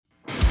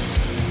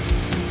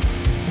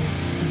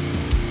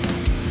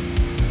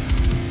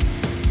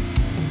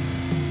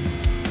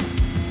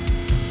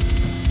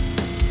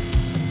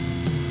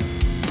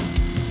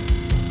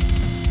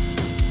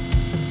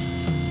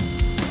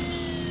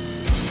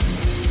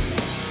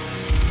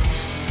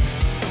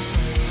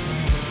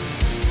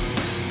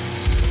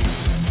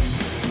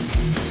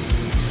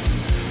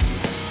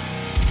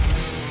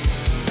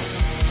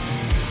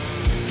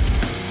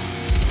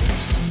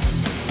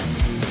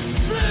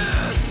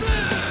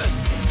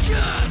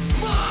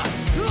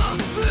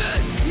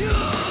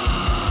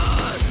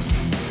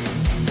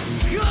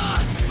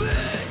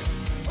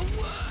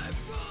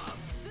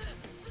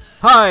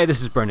Hi,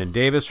 this is Brendan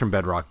Davis from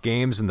Bedrock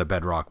Games and the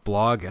Bedrock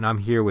blog, and I'm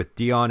here with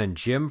Dion and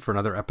Jim for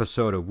another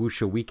episode of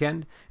Wuxia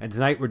Weekend. And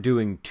tonight we're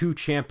doing Two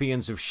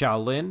Champions of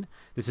Shaolin.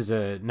 This is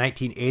a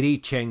 1980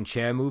 Chang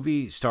Cheh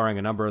movie starring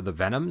a number of the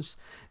Venoms.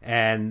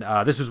 And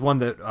this was one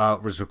that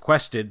was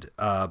requested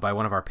by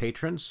one of our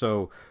patrons,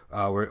 so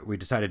we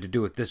decided to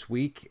do it this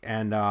week.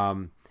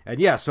 And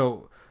yeah,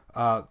 so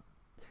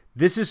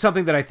this is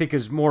something that I think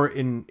is more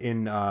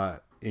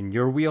in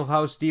your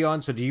wheelhouse,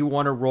 Dion. So do you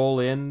want to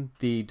roll in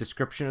the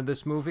description of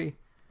this movie?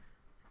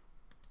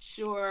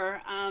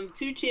 Sure.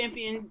 Two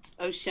Champions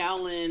of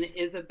Shaolin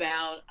is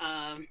about,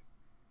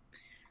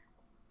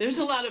 there's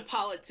a lot of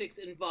politics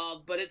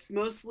involved, but it's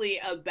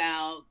mostly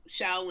about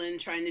Shaolin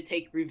trying to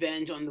take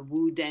revenge on the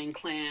Wu Dang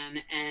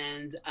clan,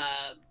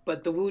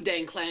 but the Wu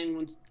Dang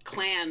clan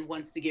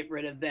wants to get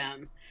rid of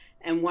them.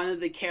 And one of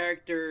the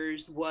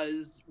characters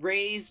was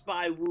raised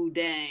by Wu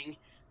Dang,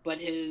 but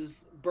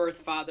his birth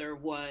father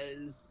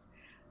was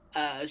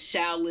a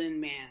Shaolin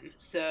man.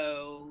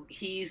 So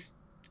he's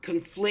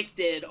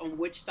conflicted on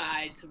which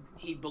side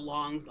he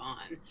belongs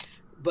on.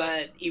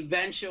 But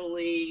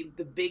eventually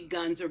the big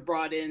guns are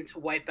brought in to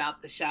wipe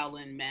out the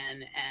Shaolin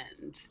men,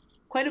 and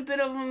quite a bit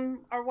of them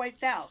are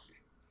wiped out.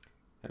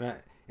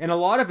 And a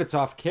lot of it's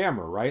off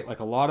camera, right? Like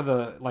a lot of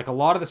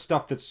the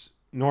stuff that's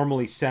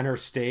normally center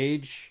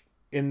stage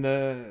in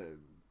the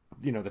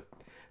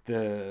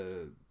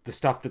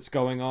stuff that's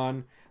going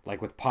on, like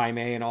with Pai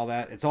Mei and all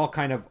that, it's all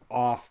kind of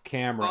off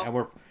camera, and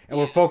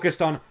we're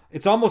focused on.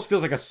 It almost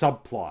feels like a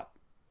subplot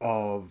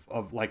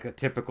of like a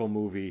typical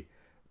movie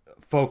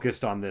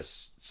focused on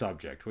this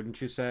subject,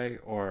 wouldn't you say?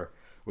 Or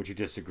would you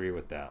disagree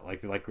with that? I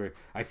feel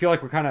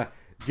like we're kind of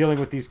dealing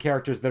with these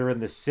characters that are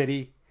in the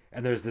city,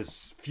 and there's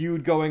this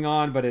feud going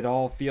on, but it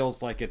all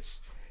feels like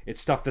it's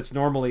stuff that's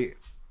normally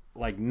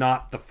like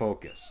not the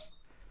focus.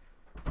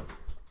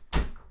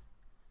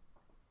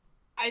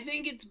 I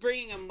think it's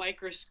bringing a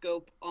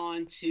microscope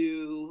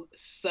onto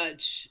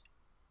such,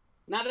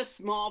 not a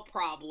small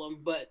problem,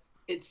 but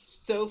it's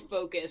so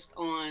focused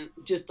on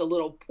just a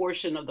little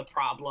portion of the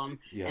problem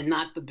and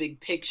not the big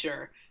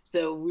picture.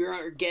 So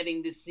we're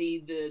getting to see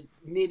the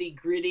nitty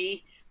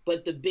gritty,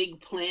 but the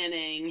big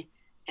planning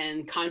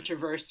and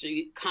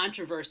controversies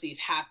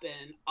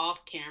happen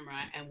off camera,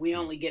 and we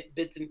only get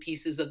bits and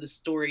pieces of the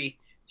story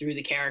through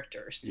the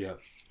characters. Yeah.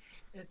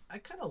 I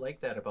kind of like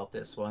that about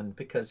this one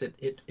because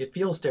it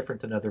feels different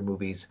than other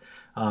movies.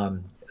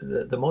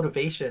 The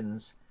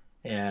motivations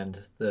and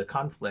the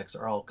conflicts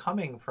are all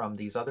coming from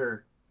these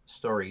other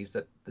stories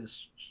that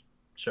this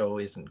show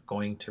isn't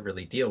going to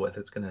really deal with.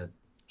 It's going to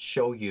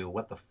show you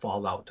what the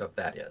fallout of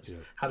that is. Yeah.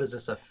 How does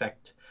this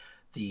affect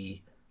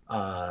the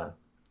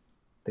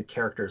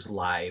characters'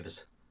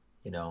 lives?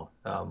 You know,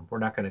 we're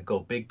not going to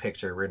go big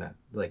picture. We're going to,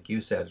 like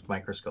you said,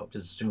 microscope,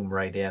 just zoom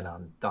right in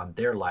on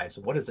their lives.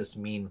 What does this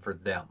mean for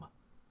them?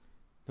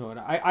 No, and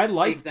I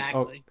like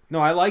exactly.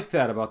 I like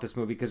that about this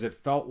movie because it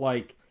felt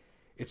like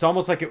it's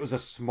almost like it was a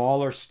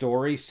smaller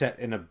story set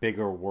in a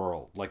bigger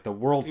world. Like the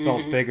world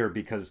felt bigger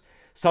because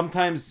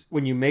sometimes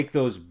when you make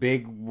those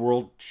big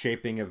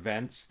world-shaping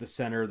events the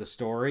center of the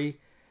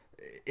story,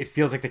 it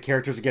feels like the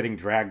characters are getting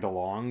dragged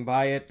along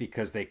by it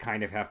because they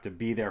kind of have to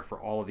be there for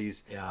all of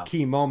these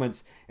key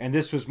moments. And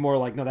this was more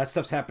like, no, that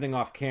stuff's happening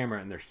off camera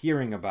and they're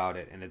hearing about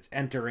it and it's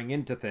entering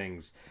into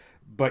things,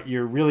 but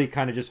you're really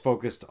kind of just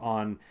focused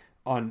on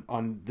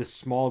this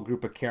small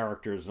group of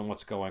characters and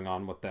what's going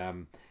on with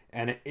them,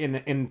 and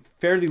in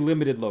fairly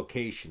limited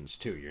locations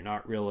too. You're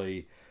not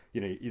really,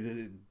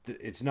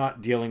 it's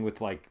not dealing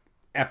with like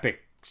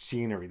epic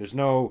scenery. There's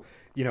no,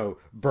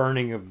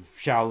 burning of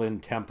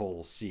Shaolin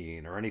temple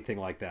scene or anything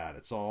like that.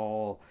 It's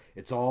all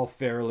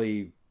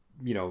fairly,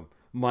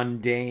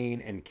 mundane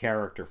and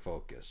character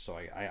focused. So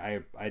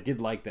I did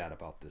like that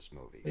about this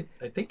movie.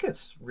 I think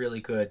it's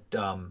really good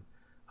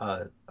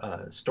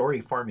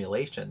story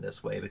formulation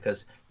this way,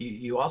 because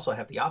you also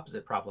have the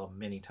opposite problem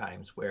many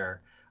times where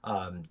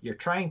you're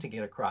trying to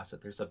get across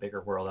that there's a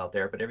bigger world out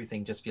there, but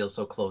everything just feels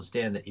so closed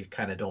in that you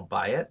kind of don't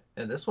buy it.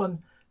 And this one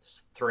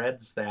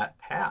threads that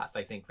path,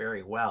 I think,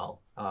 very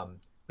well,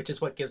 which is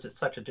what gives it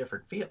such a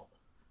different feel.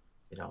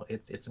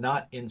 It's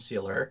not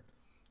insular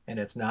and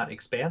it's not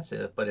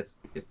expansive, but it's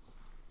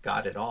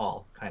got it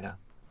all kind of.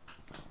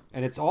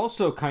 And it's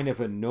also kind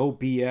of a no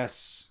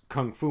BS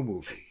kung fu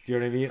movie. Do you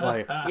know what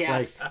I mean?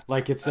 Yes.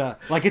 Like it's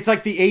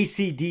like the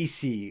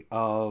AC/DC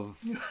of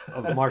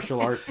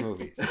martial arts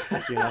movies.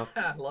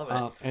 I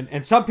love it.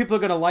 And some people are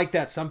going to like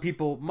that. Some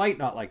people might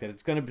not like that.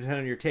 It's going to depend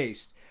on your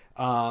taste.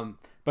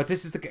 But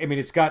this is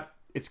it's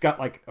got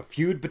like a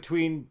feud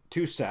between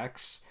two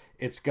sects.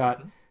 It's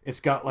got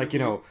like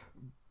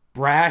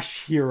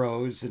brash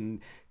heroes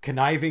and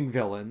conniving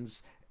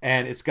villains,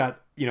 and it's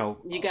got you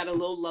got a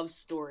little love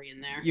story in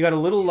there. You got a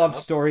little love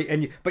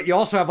story, but you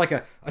also have like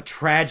a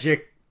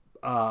tragic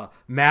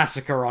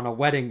massacre on a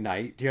wedding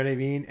night. Do you know what I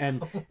mean?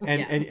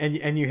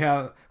 And you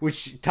have,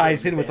 which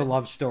ties in with the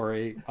love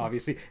story,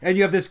 obviously. And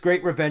you have this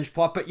great revenge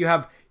plot, but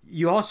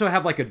you also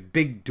have like a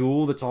big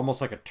duel that's almost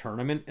like a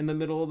tournament in the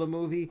middle of the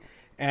movie.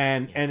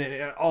 and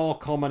it all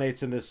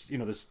culminates in this, you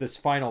know, this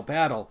final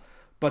battle.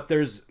 But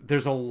there's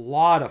a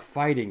lot of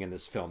fighting in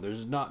this film.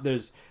 It's not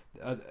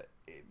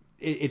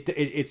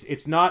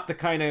the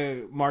kind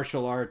of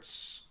martial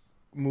arts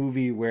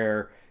movie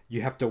where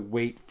you have to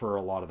wait for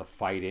a lot of the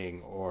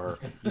fighting, or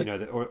you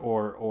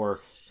know,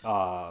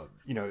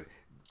 you know,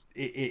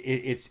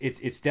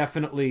 it's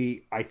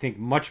definitely, I think,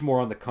 much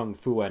more on the kung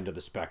fu end of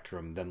the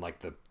spectrum than like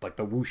the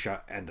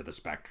wuxia end of the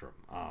spectrum.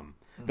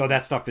 Though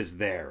that stuff is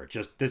there. It's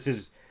just this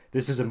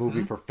is a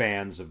movie for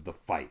fans of the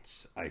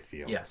fights, I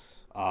feel.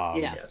 Yes.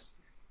 Yes.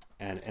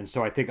 And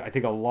so I think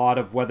a lot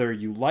of whether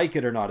you like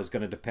it or not is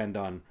going to depend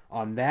on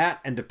that,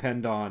 and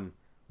depend on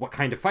what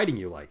kind of fighting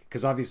you like.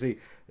 Because obviously,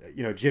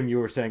 you know, Jim, you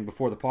were saying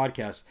before the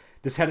podcast,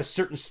 this had a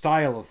certain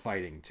style of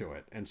fighting to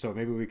it, and so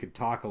maybe we could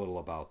talk a little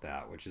about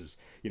that. Which is,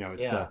 you know,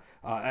 it's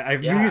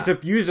I've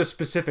used a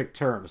specific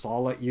term, so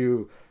I'll let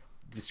you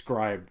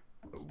describe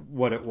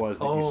what it was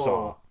that you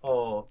saw.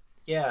 Oh,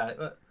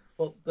 yeah.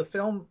 Well, the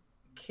film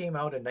came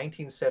out in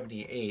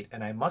 1978,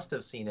 and I must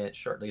have seen it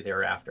shortly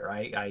thereafter.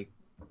 I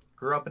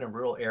grew up in a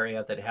rural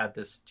area that had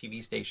this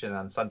TV station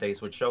on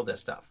Sundays would show this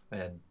stuff,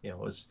 and you know,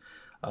 it was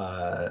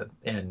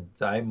and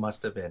I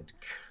must have been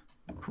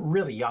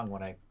really young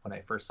when I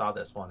first saw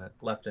this one. It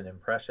left an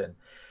impression,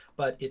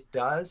 but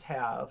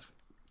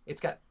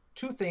it's got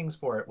two things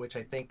for it which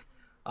I think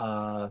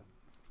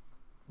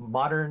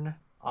modern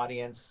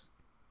audience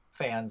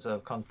fans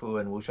of kung fu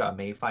and wuxia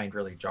may find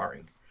really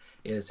jarring.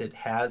 Is it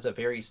has a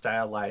very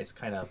stylized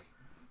kind of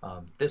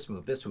this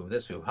move,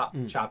 hop,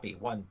 choppy,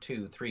 1,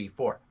 2, 3,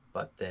 4.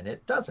 But then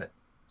it doesn't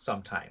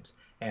sometimes,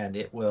 and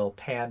it will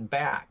pan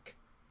back,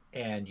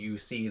 and you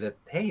see that,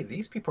 hey,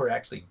 these people are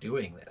actually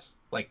doing this,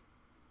 like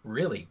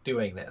really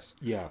doing this.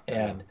 Yeah.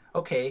 And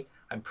okay,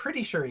 I'm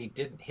pretty sure he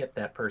didn't hit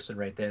that person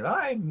right there.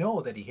 I know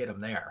that he hit him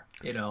there,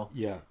 you know.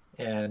 Yeah.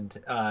 And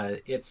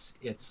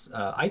it's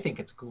I think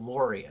it's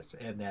glorious,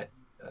 and that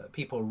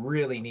people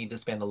really need to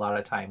spend a lot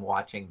of time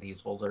watching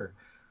these older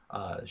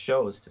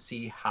shows to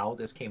see how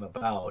this came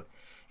about.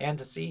 And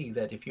to see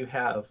that if you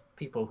have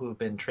people who've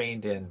been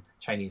trained in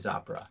Chinese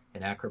opera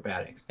and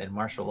acrobatics and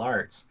martial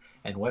arts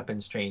and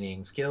weapons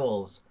training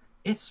skills,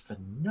 it's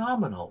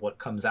phenomenal what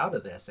comes out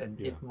of this.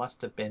 And it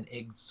must have been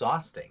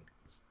exhausting.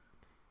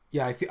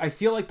 Yeah, I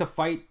feel like the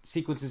fight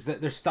sequences, that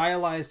they're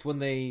stylized when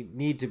they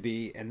need to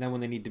be, and then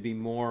when they need to be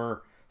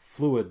more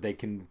fluid, they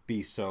can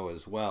be so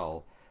as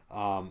well.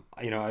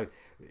 You know,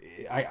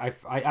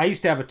 I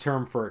used to have a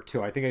term for it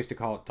too. I think I used to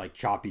call it like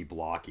choppy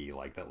blocky,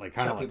 like that, like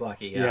kind of choppy like,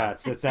 blocky. Yeah,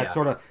 it's that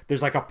sort of.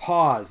 There's like a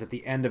pause at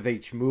the end of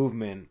each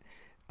movement,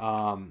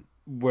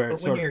 where.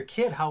 But when you're a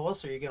kid, how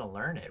else are you going to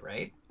learn it,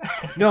 right?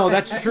 No,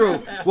 that's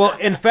true. Well,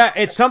 in fact,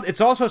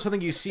 it's also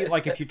something you see,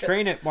 like if you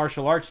train at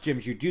martial arts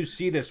gyms, you do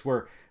see this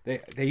where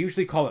they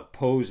usually call it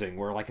posing,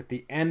 where like at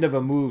the end of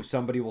a move,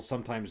 somebody will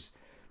sometimes,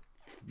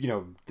 you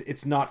know,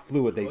 it's not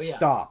fluid. They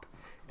stop.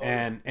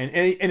 And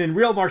in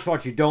real martial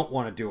arts, you don't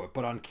want to do it,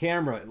 but on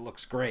camera, it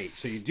looks great,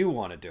 so you do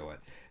want to do it.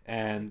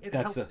 And it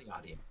that's helps the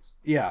audience.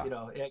 Yeah. You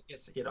know, I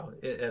guess, you know,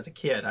 as a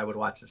kid, I would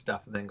watch the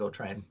stuff and then go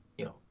try and,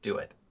 you know, do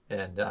it.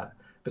 And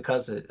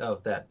because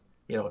of that,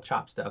 you know,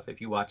 chop stuff,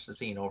 if you watch the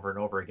scene over and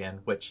over again,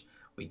 which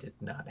we did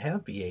not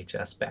have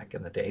VHS back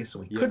in the day, so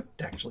we couldn't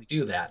actually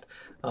do that.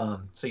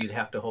 So you'd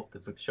have to hope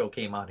that the show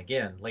came on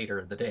again later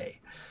in the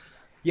day.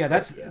 Yeah,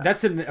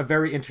 that's a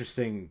very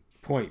interesting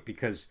point,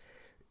 because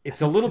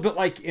it's a little bit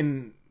like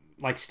in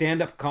like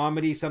stand-up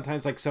comedy.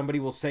 Sometimes like somebody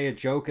will say a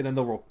joke and then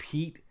they'll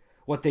repeat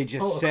what they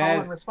just said.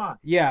 Call and response.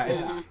 Yeah,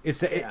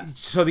 it's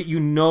so that you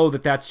know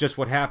that that's just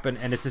what happened,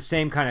 and it's the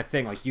same kind of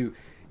thing. Like you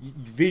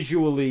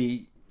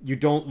visually, you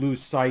don't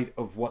lose sight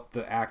of what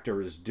the actor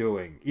is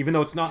doing, even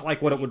though it's not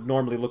like what it would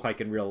normally look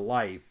like in real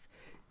life.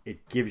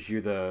 It gives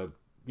you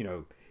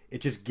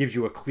it just gives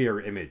you a clear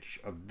image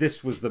of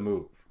this was the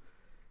move.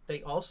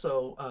 They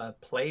also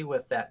play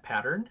with that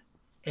pattern,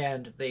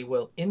 and they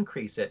will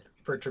increase it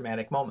for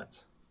dramatic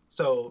moments.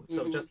 So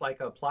just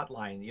like a plot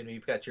line, you know,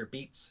 you've got your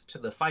beats to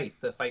the fight.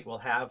 The fight will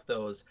have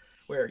those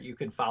where you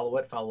can follow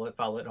it, and all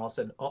of a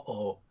sudden,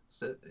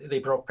 so they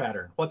broke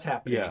pattern. What's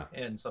happening? Yeah.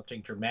 And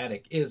something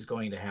dramatic is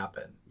going to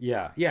happen.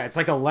 Yeah. It's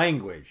like a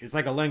language. It's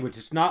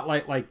not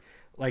like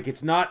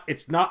it's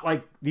not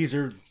like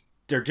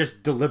they're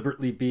just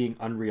deliberately being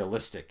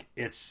unrealistic.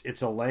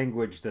 It's a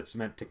language that's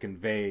meant to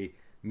convey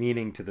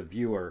meaning to the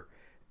viewer.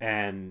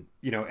 And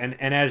you know, and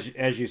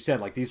as you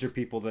said, like these are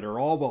people that are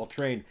all well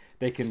trained.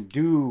 They can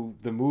do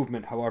the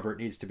movement however it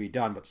needs to be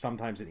done, but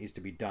sometimes it needs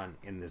to be done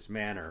in this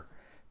manner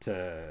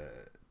to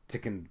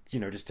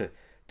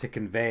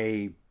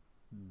convey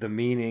the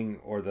meaning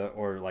or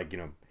like, you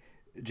know,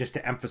 just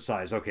to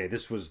emphasize, okay,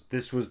 this was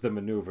the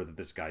maneuver that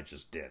this guy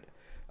just did.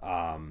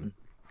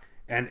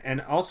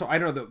 And also, I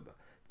don't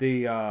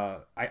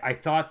know, I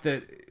thought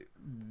that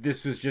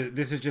this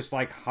is just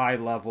like high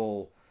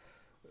level.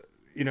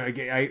 You know,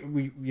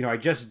 I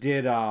just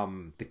did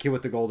The Kid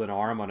with the Golden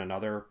Arm on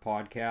another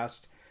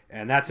podcast,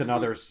 and that's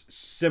another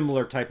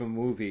similar type of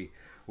movie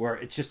where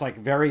it's just like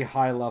very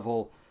high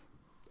level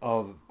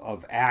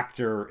of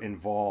actor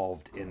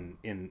involved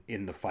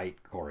in the fight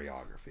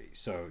choreography.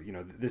 So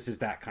this is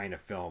that kind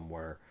of film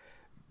where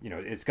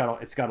it's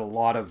got a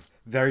lot of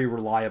very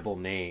reliable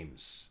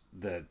names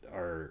that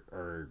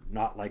are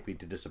not likely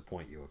to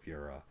disappoint you if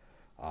you're a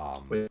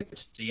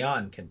which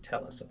Dion can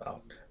tell us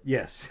about.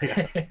 Yes.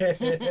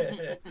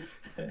 Yeah.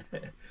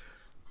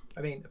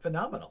 I mean,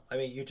 phenomenal. I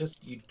mean, you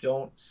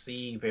don't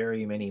see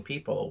very many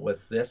people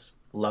with this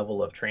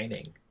level of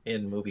training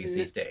in movies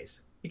these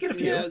days. You get a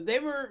few. No, they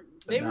were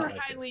like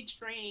highly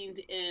trained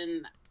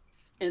in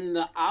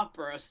the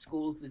opera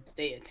schools that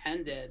they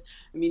attended.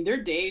 I mean,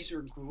 their days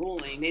were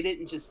grueling. They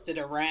didn't just sit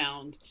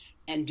around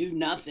and do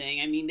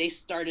nothing. I mean, they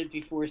started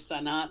before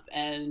sun up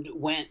and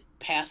went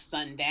past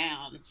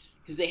sundown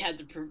because they had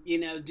to,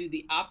 do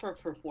the opera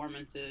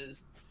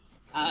performances.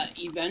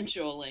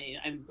 Eventually,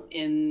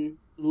 in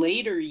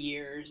later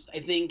years, I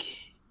think,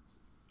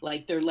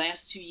 like their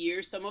last 2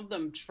 years, some of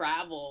them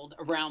traveled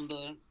around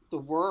the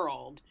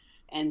world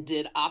and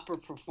did opera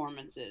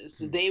performances.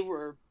 So they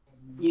were,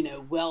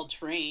 well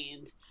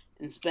trained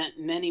and spent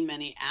many,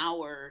 many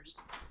hours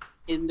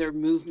in their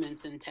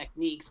movements and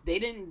techniques. They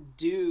didn't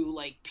do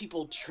like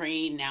people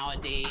train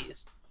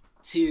nowadays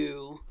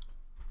to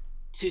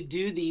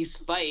do these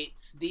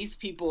fights. These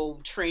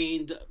people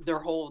trained their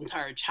whole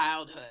entire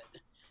childhood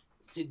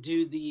to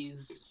do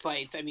these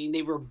fights. I mean,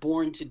 they were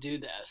born to do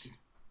this,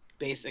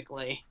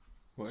 basically.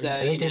 Well, so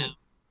and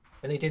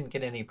they didn't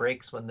get any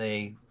breaks when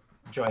they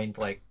joined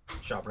like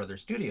Shaw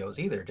Brothers Studios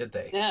either, did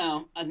they?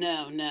 No.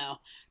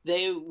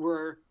 They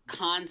were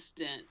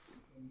constant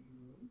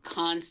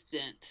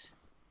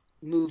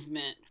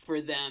movement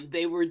for them.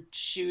 They were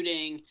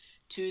shooting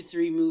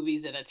 2-3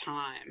 movies at a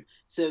time,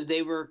 so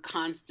they were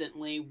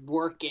constantly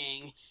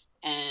working,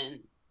 and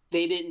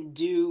they didn't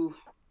do,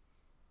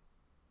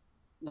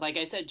 like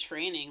I said,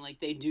 training like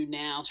they do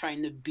now,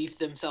 trying to beef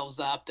themselves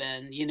up.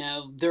 And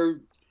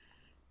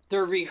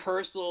their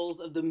rehearsals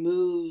of the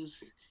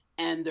moves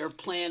and their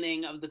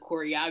planning of the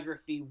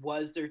choreography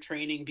was their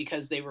training,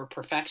 because they were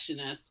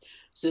perfectionists.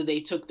 So they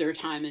took their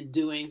time in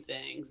doing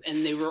things,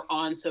 and they were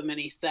on so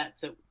many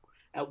sets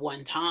at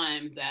one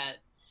time that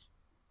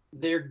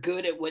they're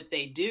good at what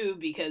they do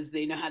because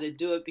they know how to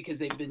do it, because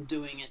they've been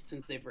doing it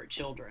since they were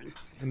children.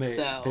 And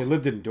they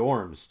lived in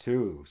dorms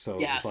too, so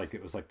yes.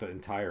 it was like the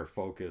entire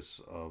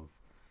focus of,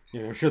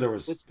 I'm sure there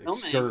was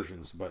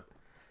excursions, but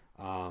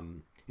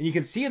and you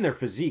can see in their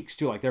physiques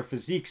too, like their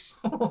physiques,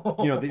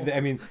 I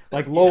mean,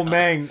 like Lo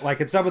Meng,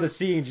 like in some of the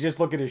scenes, you just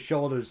look at his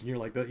shoulders and you're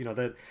like,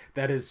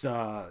 that is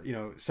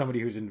somebody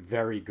who's in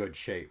very good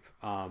shape,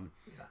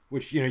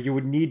 which you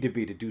would need to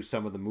be to do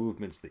some of the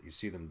movements that you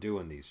see them do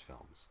in these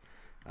films.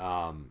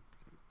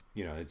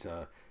 It's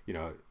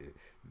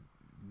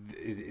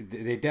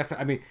they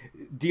definitely. I mean,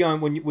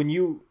 Dion, when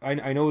you,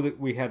 I know that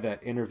we had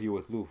that interview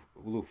with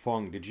Lu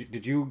Feng.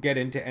 Did you get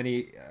into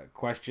any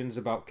questions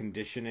about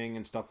conditioning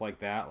and stuff like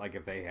that? Like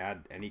if they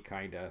had any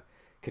kind of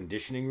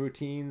conditioning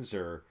routines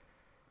or?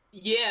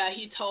 Yeah,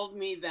 he told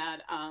me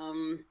that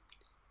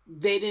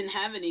they didn't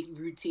have any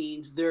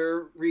routines.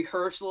 Their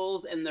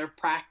rehearsals and their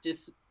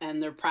practice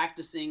and their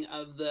practicing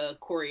of the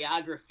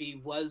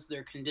choreography was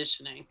their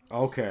conditioning.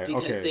 Okay,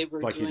 because they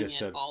were like doing you just it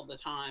said. all the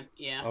time.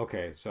 Yeah.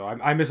 Okay, so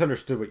I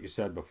misunderstood what you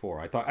said before.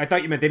 I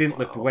thought you meant they didn't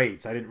lift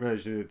weights. I didn't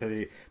realize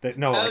that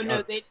no. Oh,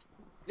 no, they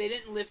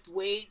didn't lift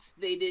weights.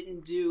 They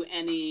didn't do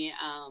any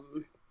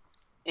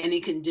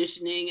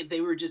conditioning.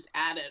 They were just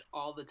at it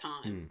all the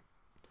time.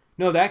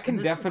 No, that can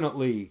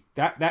definitely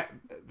that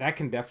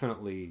can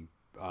definitely.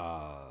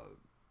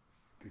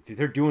 If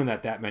they're doing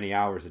that many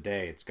hours a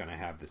day, it's going to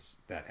have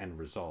that end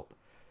result.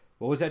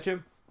 What was that,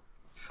 Jim?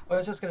 Well, I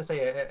was just going to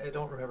say, I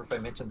don't remember if I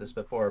mentioned this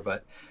before,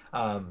 but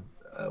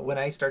when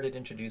I started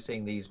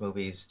introducing these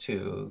movies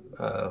to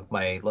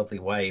my lovely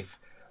wife,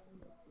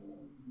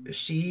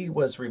 she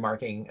was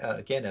remarking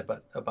again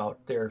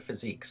about their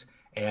physiques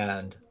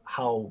and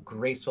how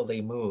graceful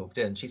they moved.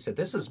 And she said,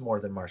 this is more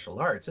than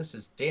martial arts. This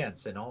is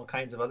dance and all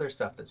kinds of other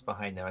stuff that's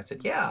behind them. I said,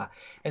 yeah.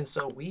 And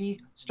so we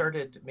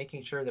started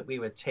making sure that we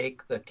would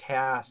take the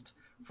cast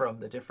from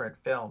the different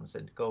films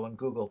and go and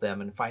Google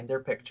them and find their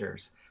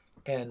pictures.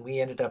 And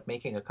we ended up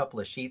making a couple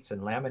of sheets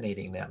and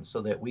laminating them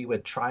so that we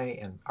would try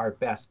our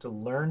best to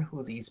learn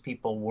who these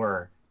people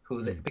were,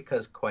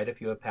 because quite a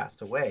few have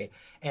passed away.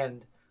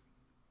 And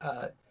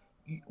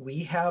we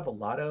have a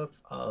lot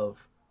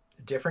of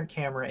different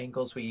camera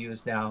angles we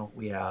use now.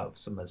 We have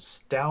some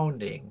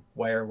astounding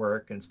wire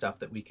work and stuff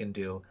that we can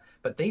do,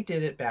 but they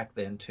did it back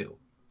then too.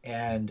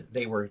 And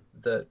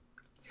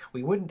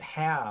we wouldn't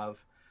have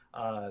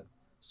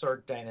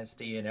Sword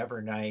Dynasty and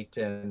Evernight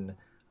and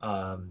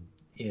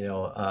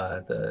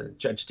the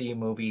Judge D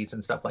movies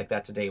and stuff like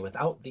that today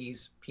without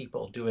these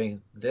people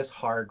doing this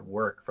hard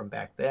work from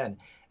back then.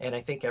 And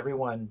I think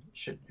everyone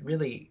should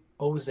really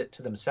owes it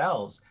to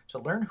themselves to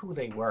learn who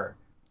they were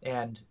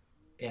and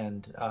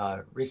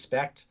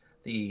respect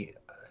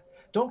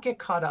don't get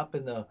caught up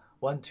in the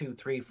 1, 2,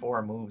 3,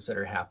 4 moves that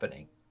are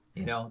happening.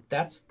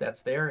 That's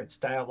there. It's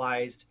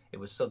stylized. It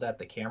was so that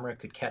the camera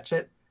could catch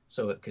it,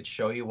 so it could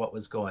show you what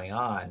was going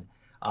on.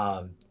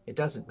 It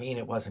doesn't mean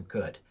it wasn't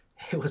good.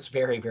 It was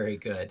very, very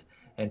good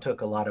and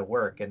took a lot of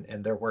work,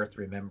 and they're worth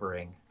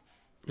remembering.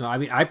 No, I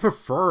mean, I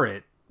prefer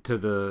it to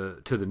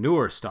the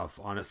newer stuff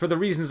on it for the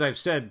reasons I've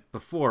said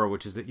before,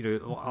 which is that, you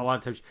know, a lot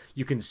of times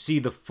you can see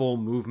the full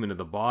movement of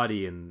the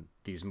body in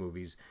these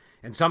movies,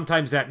 and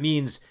sometimes that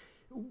means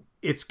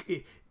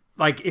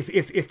like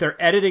if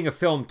they're editing a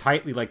film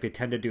tightly like they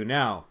tend to do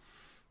now,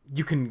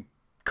 you can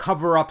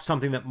cover up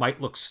something that might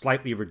look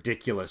slightly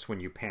ridiculous when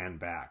you pan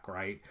back,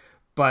 right?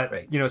 But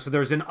Right. you know, so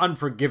there's an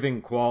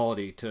unforgiving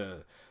quality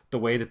to the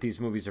way that these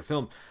movies are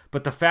filmed.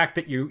 But the fact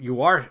that you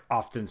are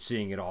often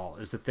seeing it all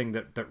is the thing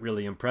that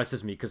really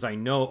impresses me, because I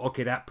know,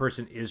 okay, that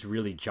person is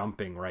really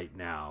jumping right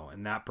now,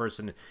 and that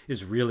person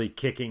is really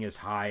kicking as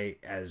high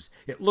as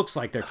it looks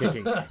like they're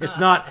kicking. It's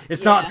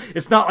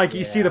not like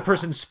you see the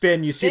person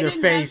spin, you see They their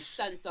didn't face.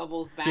 have stunt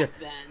doubles back Yeah.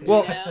 then.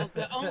 Well- You know?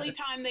 The only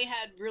time they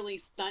had really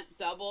stunt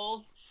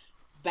doubles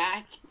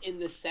back in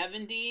the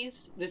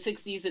 70s, the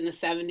 60s and the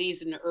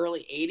 70s and the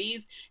early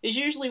 80s is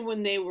usually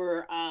when they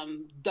were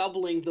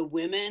doubling the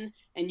women,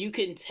 and you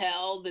can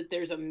tell that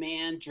there's a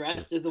man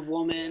dressed as a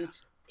woman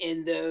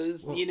in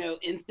those, you know,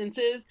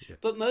 instances.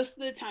 But most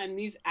of the time,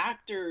 these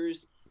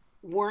actors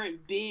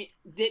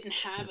didn't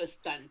have a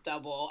stunt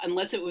double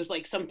unless it was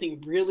like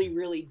something really,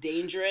 really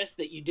dangerous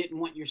that you didn't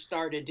want your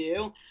star to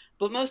do.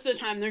 But most of the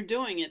time, they're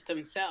doing it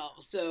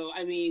themselves. So,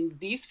 I mean,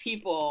 these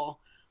people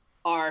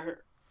are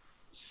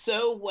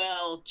so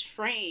well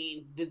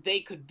trained that they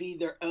could be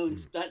their own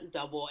stunt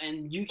double,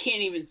 and you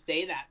can't even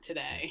say that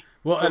today.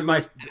 Well, for and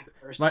most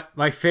actors.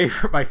 my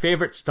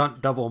favorite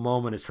stunt double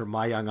moment is from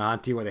My Young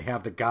Auntie, where they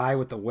have the guy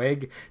with the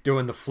wig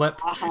doing the flip,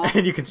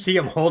 and you can see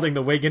him holding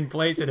the wig in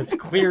place, and it's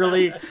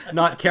clearly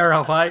not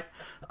Carol White.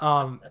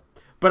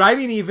 But I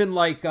mean, even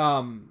like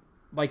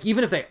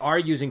even if they are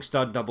using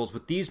stunt doubles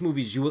with these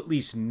movies, you at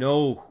least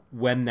know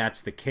when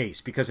that's the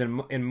case, because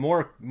in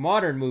more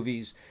modern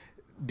movies,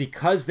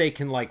 because they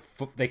can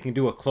they can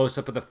do a close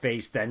up of the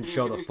face, then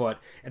show the foot,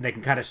 and they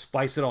can kind of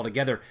splice it all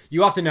together.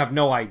 You often have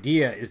no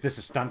idea, is this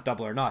a stunt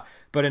double or not?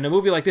 But in a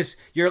movie like this,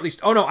 you're at least,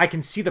 oh no, I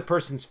can see the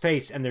person's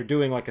face, and they're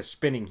doing like a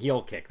spinning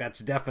heel kick. That's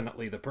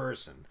definitely the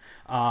person.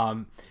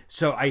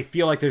 So I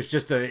feel like it's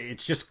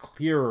just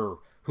clearer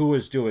who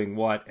is doing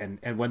what,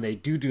 and when they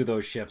do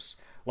those shifts,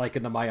 like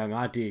in the My Young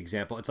Auntie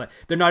example, it's like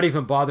they're not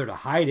even bothered to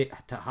hide it.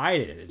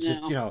 It's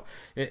just, you know,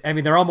 I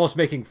mean, they're almost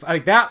making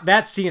like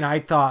that scene. I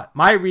thought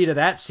my read of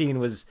that scene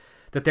was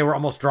that they were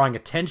almost drawing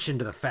attention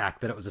to the fact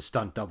that it was a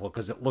stunt double,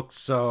 because it looked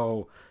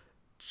so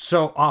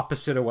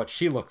opposite of what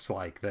she looks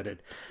like that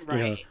it,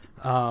 Right. you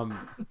know,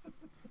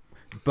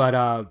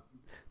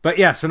 but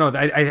yeah. So no,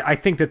 I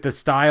think that the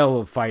style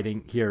of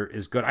fighting here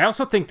is good. I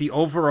also think the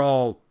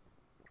overall,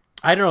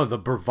 I don't know, the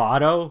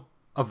bravado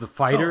of the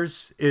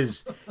fighters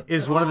is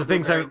one of the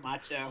things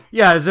macho.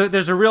 Yeah,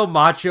 there's a real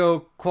macho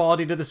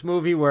quality to this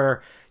movie,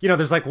 where, you know,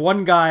 there's like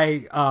one guy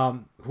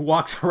who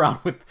walks around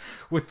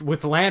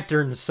with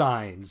lantern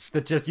signs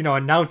that just, you know,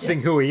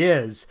 announcing who he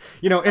is,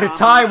 you know, at a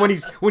time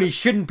when he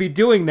shouldn't be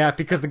doing that,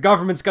 because the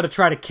government's got to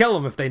try to kill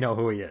him if they know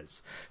who he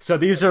is. So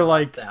these are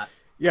like that.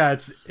 Yeah,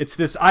 it's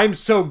this, I'm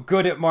so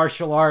good at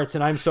martial arts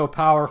and I'm so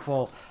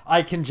powerful,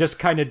 I can just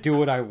kind of do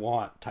what I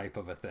want type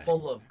of a thing.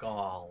 Full of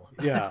gall.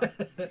 Yeah.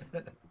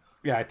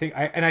 Yeah, I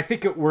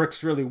think it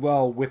works really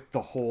well with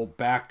the whole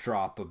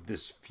backdrop of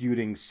this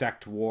feuding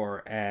sect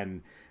war,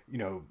 and, you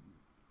know,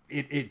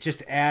 it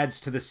just adds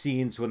to the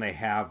scenes when they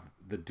have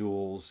the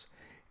duels.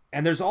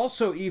 And there's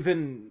also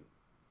even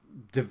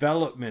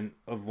development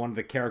of one of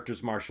the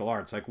characters' martial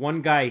arts. Like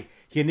one guy,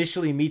 he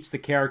initially meets the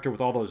character with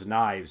all those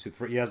knives.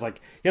 He has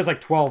like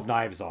 12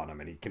 knives on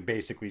him, and he can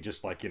basically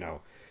just like, you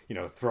know,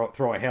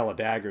 throw a hail of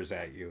daggers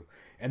at you.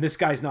 And this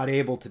guy's not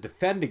able to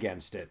defend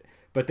against it.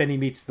 But then he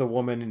meets the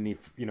woman,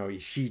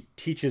 and she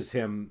teaches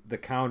him the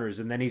counters,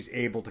 and then he's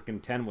able to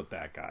contend with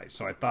that guy.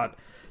 So I thought,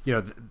 you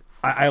know,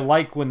 I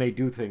like when they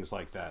do things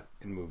like that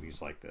in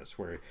movies like this,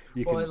 where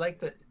you can. Well, I like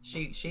that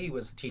she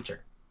was a teacher.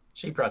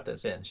 She brought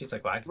this in. She's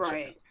like, well, I can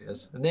Right. do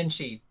this, and then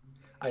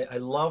I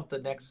love the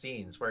next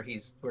scenes where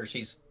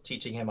she's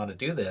teaching him how to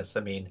do this. I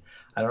mean,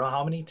 I don't know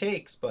how many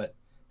takes, but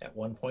at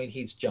one point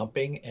he's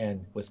jumping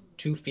and with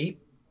 2 feet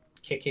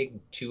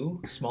kicking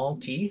 2 small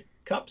tea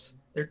cups.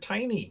 They're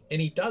tiny, and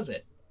he does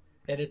it,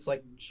 and it's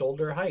like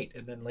shoulder height.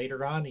 And then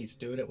later on, he's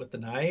doing it with the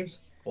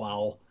knives.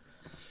 Wow,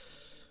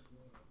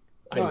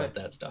 I love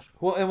that stuff.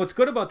 Well, and what's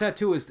good about that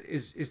too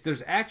is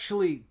there's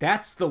actually,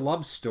 that's the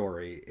love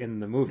story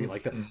in the movie.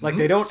 Like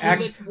they don't Well,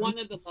 actually. it's one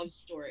of the love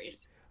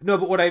stories. No,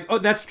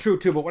 but that's true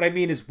too. But what I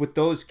mean is, with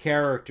those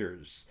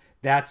characters,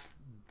 that's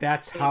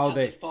how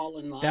they fall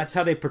in love. That's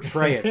how they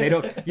portray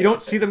it. You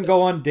don't see them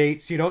go on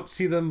dates. You don't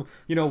see them,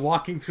 you know,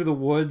 walking through the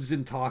woods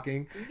and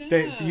talking.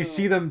 No. You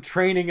see them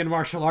training in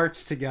martial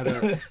arts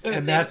together,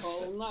 and They that's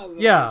fall in love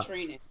yeah. with the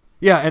training.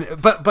 Yeah,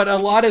 and but a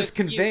lot is is so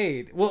cute.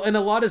 conveyed. Well, and a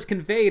lot is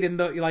conveyed in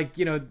the, like,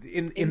 you know,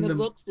 in the the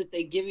looks that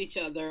they give each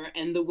other,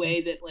 and the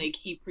way that like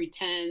he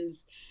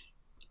pretends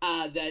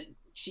that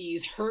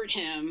she's hurt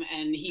him,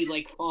 and he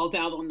like falls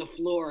out on the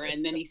floor,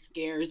 and then he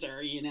scares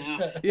her,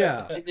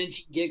 Yeah. and then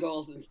she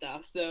giggles and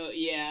stuff. So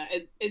yeah,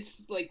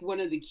 it's like one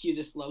of the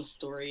cutest love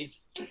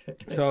stories.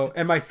 So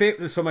my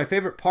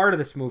favorite part of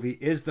this movie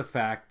is the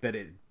fact that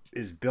it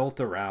is built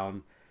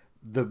around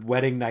the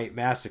wedding night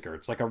massacre.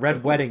 It's like a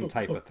red wedding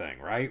type of thing,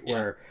 right? Yeah.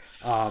 Where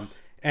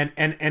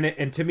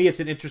and to me it's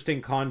an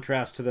interesting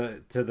contrast to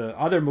the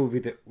other movie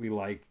that we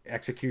like,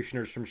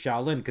 Executioners from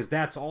Shaolin, because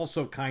that's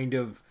also kind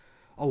of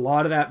a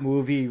lot of that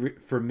movie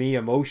for me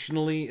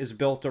emotionally is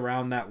built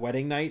around that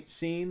wedding night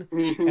scene.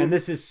 Mm-hmm. And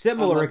this is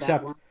similar,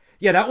 except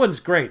that one's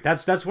great.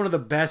 That's one of the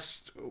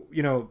best,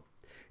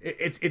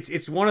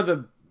 it's one of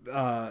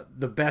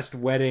the best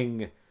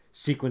wedding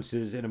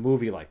sequences in a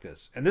movie like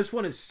this. And this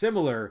one is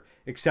similar,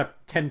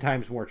 except 10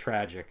 times more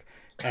tragic.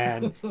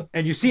 And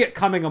you see it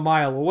coming a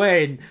mile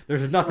away, and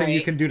there's nothing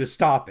you can do to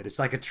stop it. It's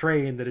like a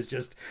train that is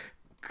just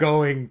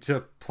going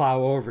to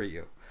plow over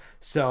you.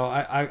 So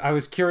I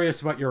was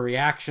curious about your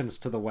reactions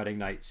to the wedding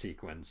night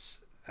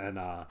sequence and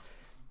all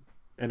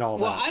Well,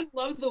 that. I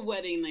love the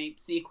wedding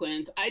night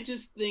sequence. I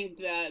just think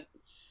that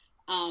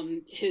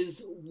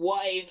his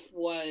wife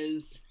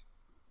was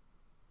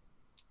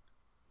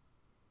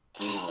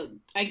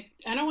I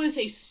don't want to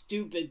say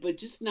stupid, but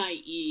just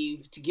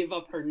naive to give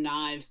up her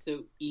knives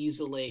so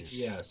easily.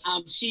 Yes.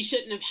 She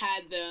shouldn't have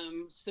had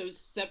them so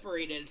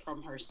separated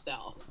from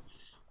herself.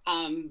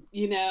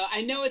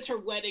 I know it's her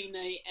wedding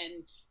night,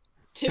 and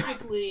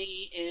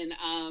typically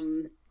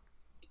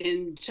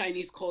in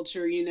Chinese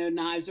culture,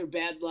 knives are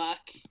bad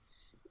luck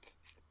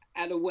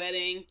at a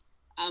wedding,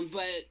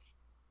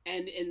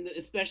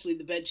 especially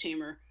the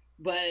bedchamber.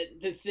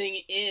 But the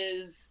thing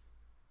is,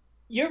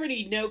 you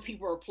already know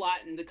people are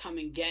plotting to come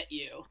and get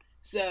you.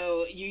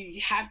 So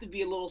you have to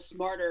be a little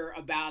smarter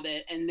about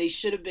it, and they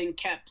should have been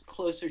kept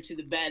closer to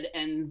the bed,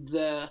 and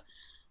the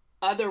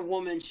other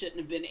woman shouldn't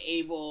have been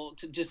able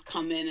to just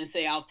come in and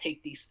say, I'll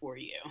take these for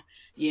you,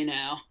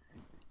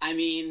 I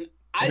mean,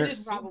 I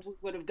just probably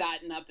would have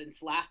gotten up and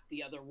slapped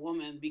the other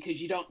woman,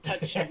 because you don't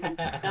touch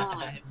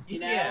knives,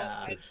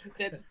 Yeah.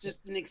 That's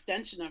just an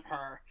extension of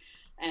her.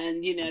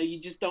 And, you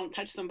just don't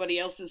touch somebody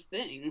else's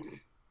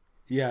things.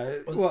 Yeah.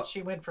 Well,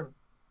 she went from...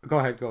 Go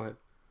ahead.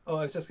 Oh,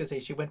 I was just going to say,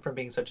 she went from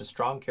being such a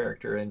strong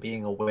character and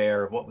being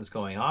aware of what was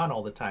going on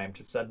all the time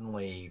to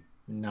suddenly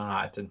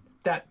not. And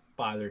that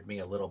bothered me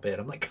a little bit.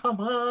 I'm like, come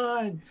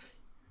on.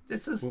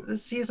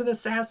 She's an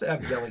assassin.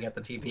 I'm yelling at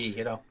the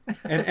TV,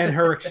 and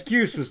her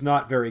excuse was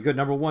not very good.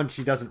 Number one,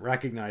 she doesn't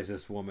recognize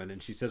this woman,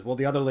 and she says, well,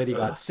 the other lady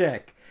got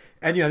sick.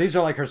 And, these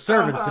are like her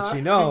servants that she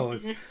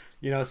knows.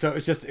 So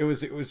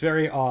it was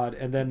very odd.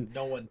 And then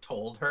no one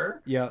told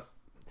her. Yeah.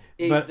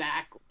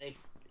 Exactly.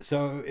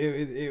 So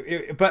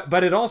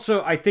but it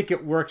also, I think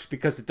it works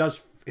because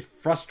it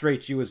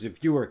frustrates you as a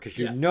viewer, because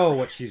you know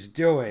what she's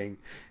doing,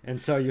 and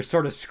so you're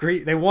sort of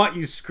they want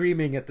you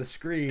screaming at the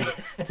screen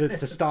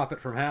to stop it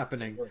from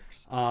happening.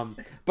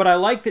 But I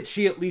like that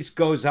she at least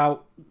goes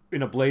out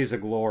in a blaze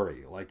of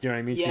glory, like, what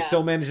I mean. Yes. She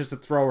still manages to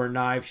throw her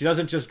knife. She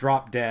doesn't just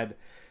drop dead.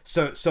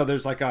 So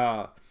there's like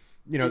a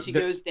and she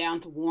goes down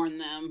to warn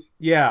them.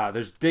 Yeah,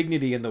 there's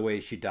dignity in the way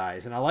she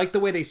dies, and I like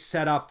the way they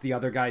set up the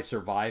other guy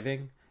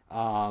surviving.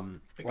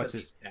 Because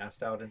he's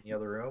passed out in the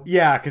other room.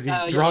 Yeah, because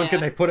he's drunk,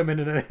 and they put him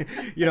in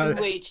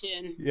Wei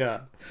Chin.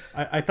 Yeah,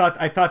 I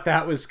thought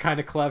that was kind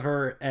of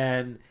clever,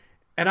 and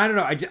I don't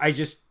know, I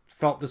just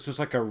felt this was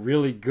like a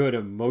really good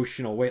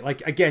emotional way.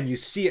 Like, again, you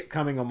see it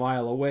coming a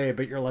mile away,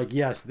 but you're like,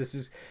 yes, this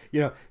is,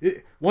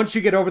 once you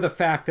get over the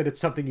fact that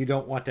it's something you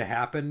don't want to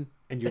happen,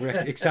 and you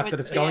accept that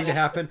it's going to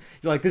happen,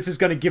 you're like, this is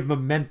going to give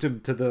momentum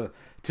to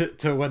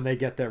when they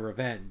get their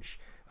revenge.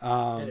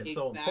 And it's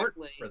so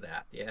important for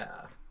that.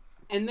 Yeah.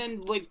 And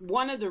then, like,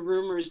 one of the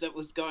rumors that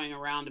was going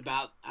around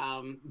about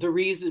the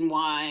reason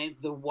why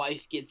the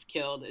wife gets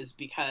killed is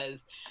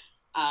because,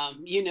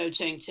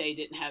 Chang Cheh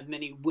didn't have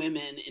many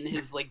women in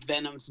his, like,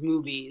 Venom's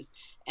movies.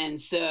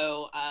 And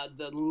so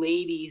the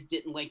ladies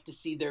didn't like to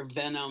see their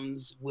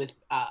Venoms with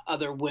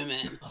other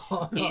women.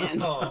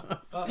 And,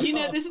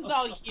 this is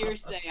all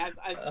hearsay.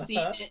 I've seen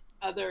it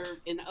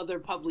in other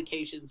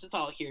publications. It's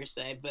all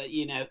hearsay, but,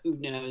 who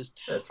knows?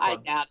 I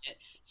doubt it.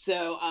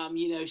 So,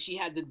 she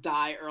had to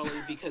die early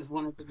because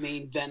one of the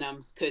main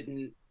Venoms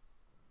couldn't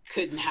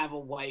have a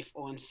wife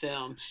on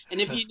film. And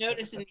if you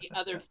notice in the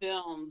other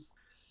films,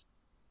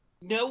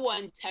 no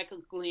one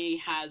technically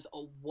has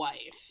a wife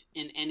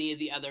in any of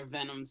the other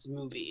Venom's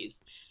movies.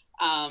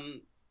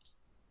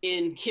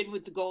 In Kid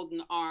with the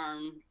Golden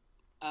Arm,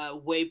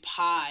 Wei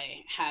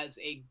Pai has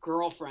a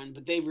girlfriend,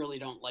 but they really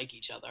don't like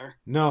each other.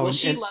 No, well,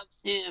 she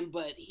loves him,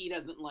 but he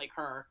doesn't like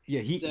her. Yeah,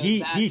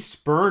 he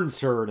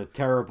spurns her in a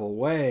terrible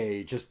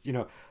way. Just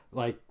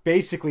like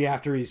basically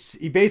after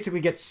he basically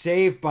gets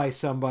saved by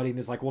somebody and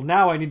is like, well,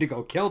 now I need to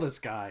go kill this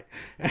guy,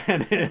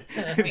 and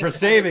for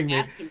saving me.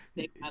 Ask him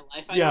to save my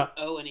life. I don't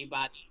owe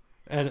anybody.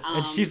 And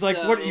she's like,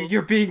 what?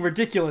 You're being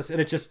ridiculous. And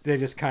they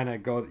just kind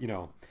of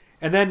go,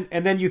 and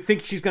then you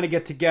think she's going to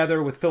get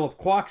together with Philip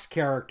Kwok's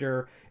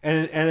character,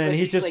 and then But he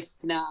he's just like,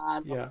 nah,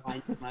 I don't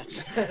mind too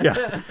much.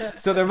 yeah.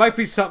 So there might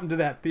be something to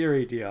that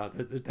theory, Dion.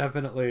 There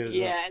definitely is.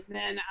 Yeah, and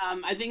then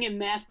I think in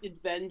Masked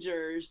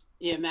Avengers,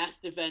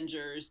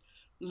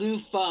 Lu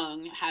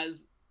Feng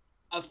has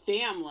a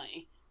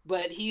family,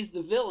 but he's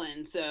the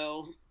villain,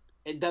 so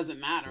it doesn't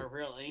matter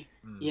really,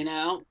 you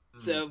know.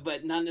 So,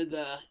 but none of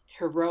the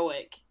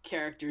heroic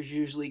characters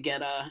usually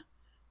get a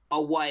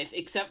wife,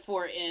 except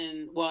for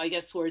I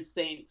guess Sword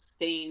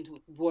stained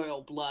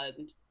royal blood.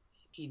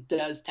 He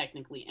does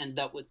technically end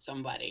up with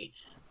somebody,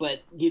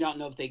 but you don't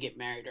know if they get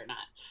married or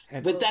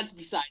not. But that's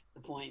beside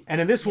the point.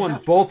 And in this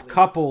one, both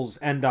couples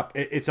end up.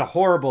 It's a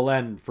horrible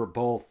end for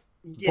both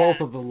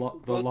of the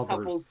lovers.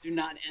 Couples do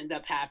not end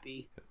up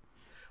happy.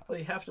 Well,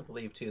 you have to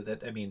believe too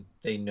that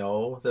they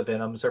know the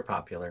Venoms are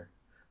popular.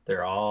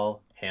 They're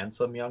all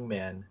handsome young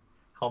men.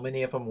 How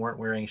many of them weren't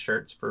wearing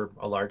shirts for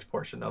a large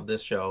portion of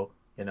this show?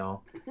 You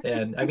know,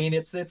 and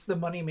it's the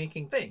money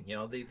making thing. You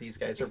know, these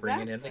guys are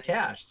bringing in the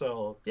cash.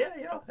 So yeah,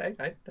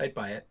 I'd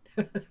buy it.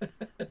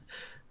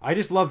 I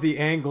just love the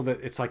angle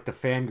that it's like the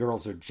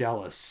fangirls are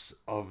jealous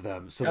of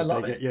them, so I that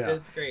love they it. get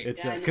It's great.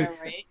 It's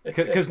right?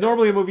 Because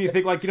normally in a movie you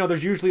think like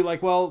there's usually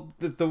like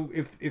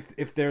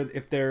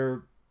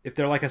if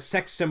they're like a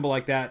sex symbol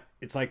like that,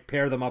 it's like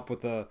pair them up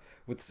with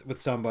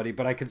somebody.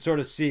 But I can sort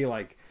of see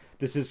like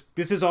this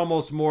is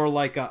almost more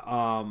like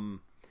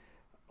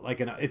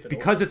it's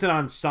because it's an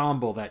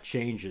ensemble that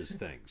changes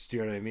things. Do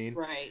you know what I mean?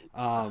 Right.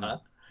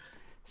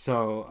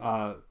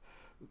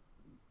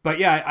 But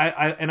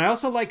yeah, I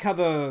also like how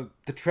the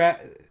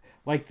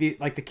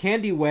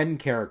Candy Wen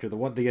character,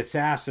 the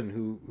assassin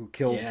who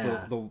kills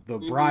the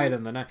bride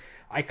in the night.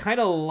 I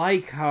kind of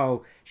like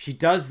how she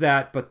does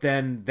that, but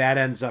then that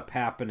ends up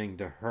happening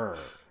to her,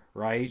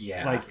 right?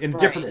 Yeah, like in a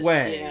different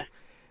way. Yeah.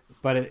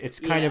 But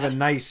it's kind of a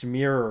nice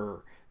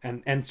mirror,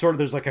 and sort of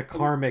there's like a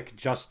karmic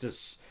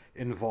justice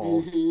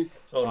involved.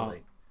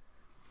 Totally.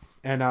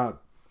 And I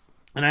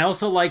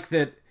also like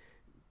that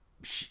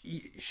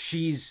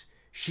she's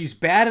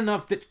bad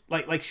enough that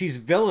like she's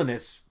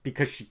villainous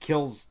because she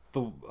kills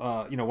the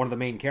one of the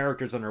main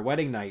characters on her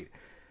wedding night,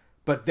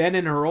 but then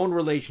in her own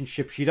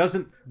relationship she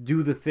doesn't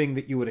do the thing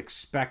that you would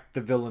expect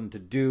the villain to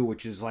do,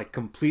 which is like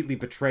completely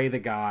betray the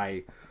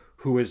guy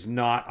who is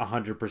not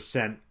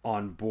 100%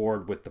 on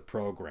board with the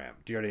program.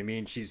 Do you know what I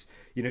mean? Do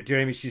you know what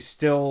I mean? She's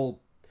still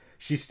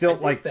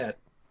like that.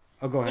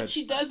 Oh, go ahead. But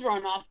she does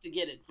run off to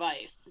get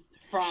advice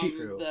from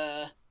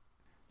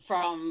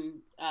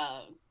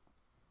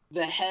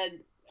the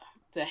head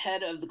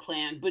of the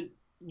clan, but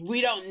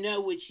we don't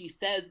know what she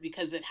says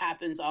because it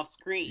happens off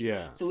screen.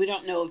 Yeah. So we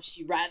don't know if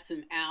she rats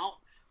him out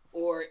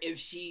or if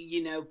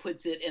she,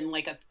 puts it in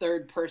like a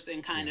third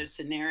person kind of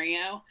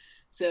scenario.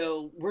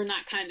 So we're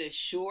not kind of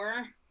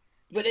sure,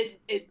 but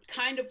it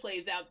kind of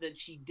plays out that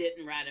she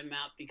didn't rat him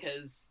out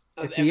because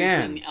of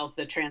everything else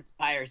that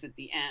transpires at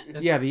the end.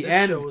 And the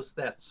end shows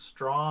that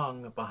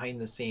strong behind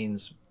the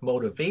scenes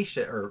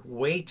motivation or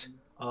weight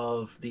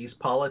of these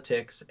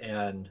politics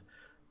and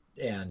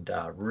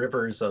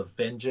rivers of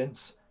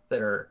vengeance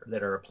that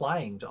are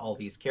applying to all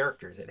these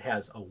characters. It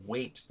has a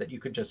weight that you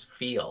could just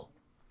feel,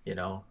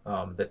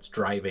 that's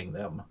driving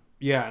them.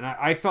 Yeah, and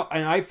I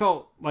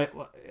felt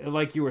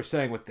like you were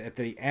saying at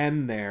the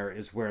end there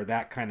is where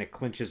that kind of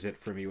clinches it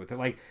for me with it.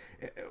 Like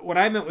what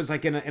I meant was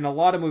like in a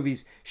lot of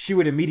movies she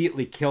would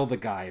immediately kill the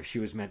guy if she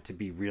was meant to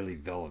be really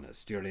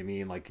villainous. Do you know what I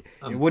mean? Like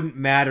it wouldn't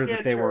matter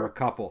that they were a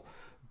couple,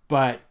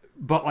 but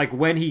like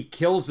when he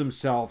kills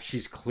himself,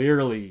 she's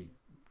clearly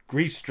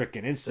grief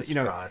stricken instant.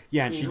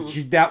 Yeah, and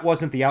she that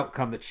wasn't the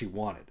outcome that she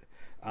wanted.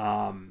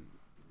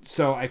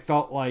 So I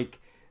felt like.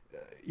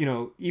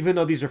 Even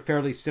though these are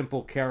fairly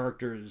simple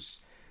characters,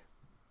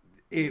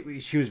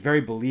 she was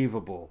very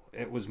believable.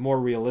 It was more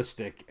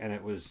realistic, and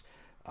it was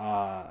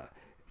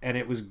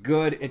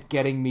good at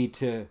getting me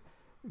to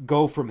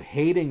go from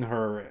hating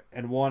her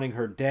and wanting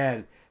her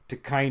dead to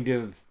kind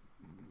of,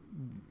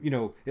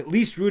 at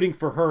least rooting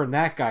for her and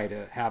that guy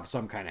to have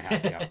some kind of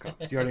happy outcome.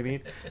 Do you know what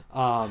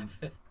I mean?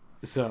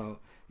 So.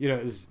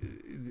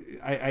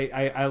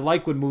 I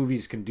like when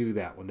movies can do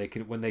that when they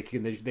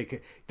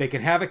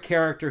can have a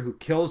character who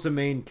kills a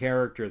main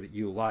character that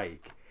you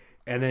like,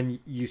 and then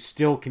you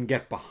still can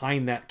get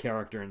behind that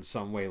character in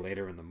some way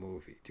later in the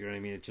movie. Do you know what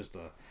I mean? It's just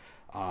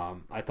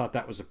I thought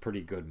that was a pretty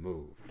good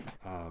move.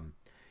 And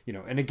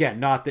again,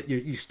 not that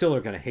you still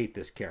are going to hate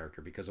this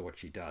character because of what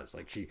she does.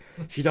 Like she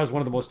does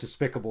one of the most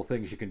despicable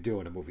things you can do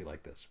in a movie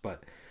like this.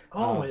 But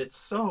it's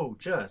so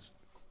just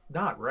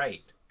not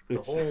right.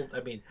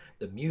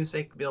 The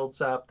music builds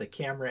up, the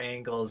camera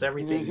angles,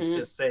 everything is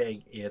just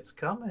saying it's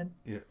coming.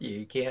 Yeah.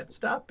 You can't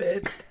stop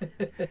it.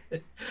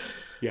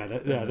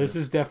 This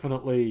is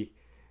definitely,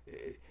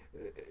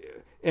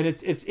 and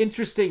it's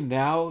interesting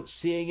now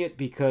seeing it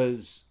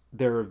because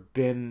there have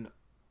been,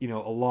 a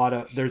lot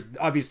of, there's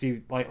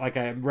obviously like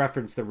I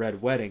referenced the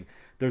Red Wedding.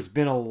 There's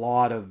been a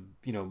lot of,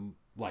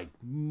 like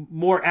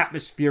more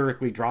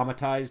atmospherically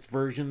dramatized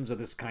versions of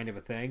this kind of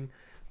a thing.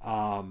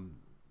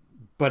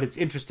 but it's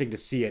interesting to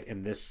see it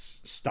in this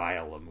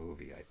style of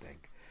movie, I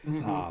think.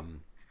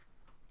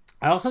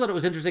 I also thought it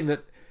was interesting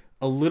that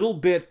a little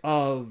bit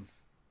of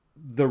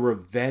the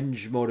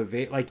revenge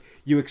motivate, like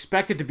you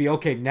expect it to be,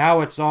 okay,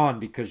 now it's on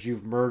because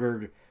you've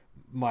murdered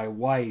my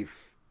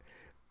wife,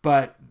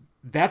 but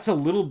that's a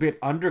little bit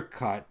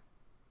undercut.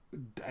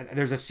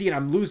 There's a scene,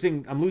 I'm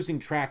losing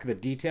track of the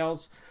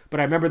details, but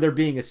I remember there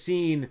being a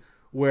scene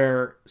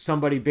where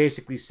somebody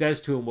basically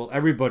says to him, well,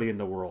 everybody in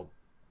the world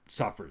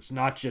suffers,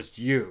 not just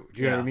you.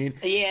 Do you know what I mean?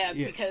 Yeah,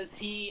 because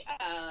he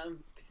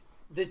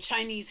the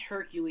Chinese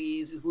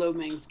Hercules is Lo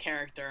Ming's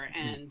character,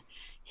 and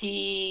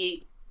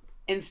he,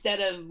 instead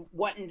of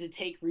wanting to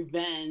take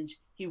revenge,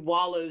 he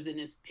wallows in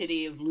his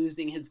pity of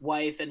losing his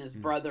wife and his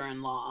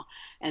brother-in-law.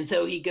 And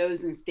so he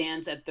goes and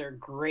stands at their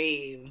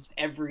graves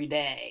every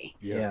day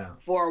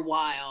for a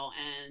while.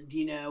 And,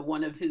 you know,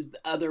 one of his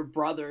other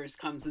brothers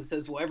comes and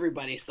says, well,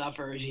 everybody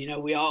suffers. You know,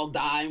 we all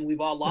die and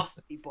we've all lost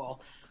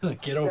people.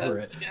 Get over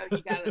it. You know,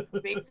 you got to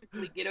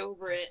basically get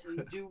over it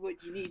and do what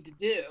you need to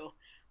do.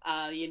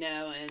 You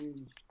know,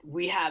 and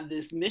we have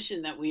this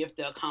mission that we have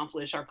to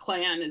accomplish. Our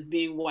clan is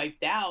being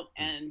wiped out,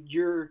 and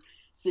you're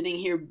sitting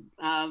here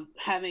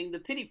having the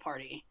pity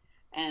party,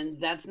 and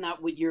that's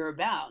not what you're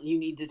about. You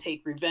need to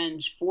take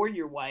revenge for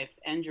your wife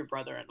and your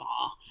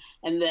brother-in-law.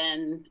 And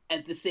then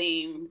at the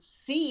same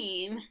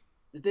scene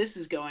that this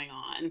is going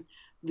on,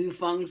 Lu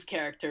Feng's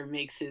character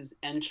makes his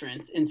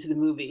entrance into the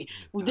movie.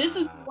 This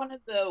is one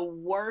of the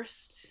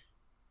worst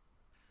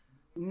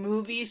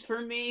movies for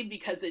me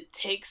because it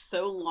takes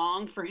so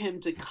long for him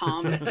to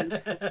come into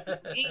the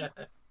movie.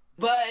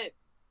 But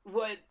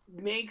what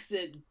makes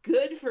it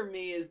good for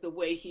me is the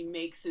way he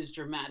makes his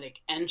dramatic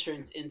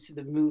entrance into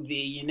the movie.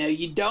 You know,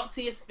 you don't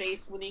see his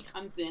face when he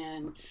comes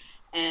in,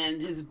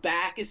 and his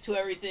back is to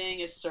everything.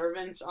 His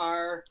servants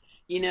are,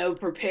 you know,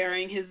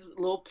 preparing his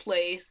little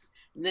place,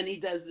 and then he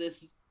does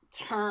this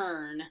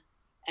turn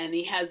and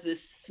he has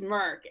this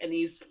smirk and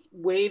he's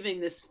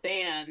waving this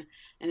fan,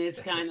 and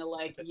it's kind of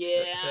like,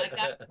 yeah, I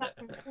got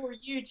something for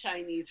you,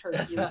 Chinese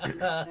Hercules.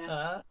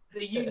 So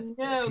you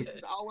know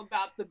it's all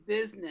about the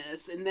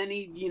business. And then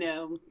he, you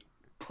know,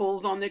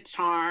 pulls on the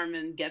charm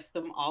and gets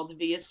them all to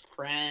be his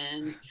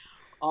friend.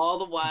 All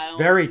the while, it's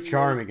very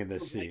charming in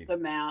this scene.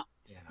 Them out.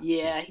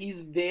 Yeah, he's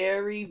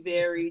very,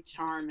 very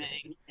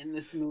charming in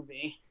this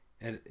movie.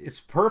 And it's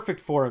perfect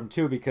for him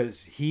too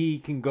because he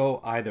can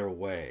go either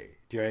way.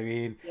 Do you know what I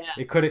mean? Yeah.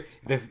 It could,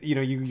 you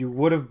know, you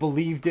would have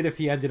believed it if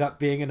he ended up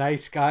being a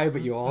nice guy,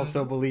 but you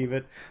also believe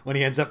it when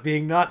he ends up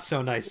being not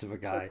so nice of a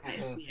guy.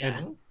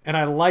 And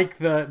I like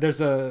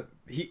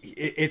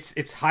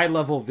it's high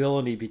level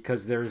villainy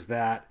because there's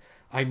that,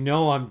 I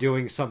know I'm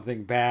doing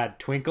something bad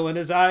twinkle in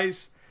his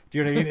eyes. Do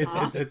you know what I mean? It's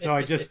so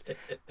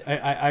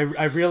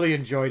I really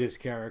enjoyed his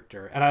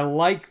character, and I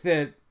like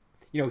that,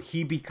 you know,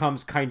 he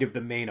becomes kind of the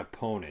main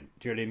opponent.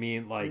 Do you know what I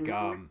mean? Like,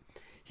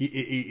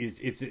 he's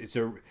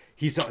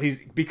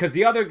because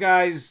the other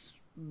guys,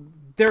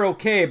 they're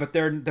okay, but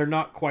they're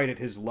not quite at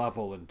his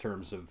level in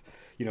terms of,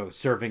 you know,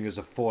 serving as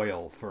a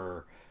foil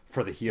for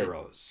the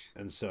heroes.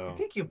 And so I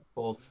think you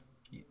both.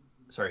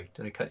 Sorry,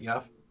 did I cut you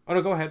off? Oh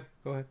no, go ahead.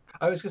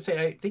 I was gonna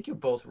say I think you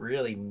both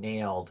really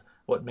nailed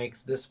what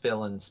makes this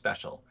villain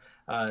special.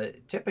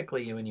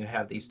 Typically, when you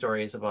have these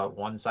stories about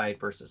one side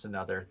versus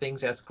another,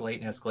 things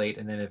escalate,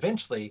 and then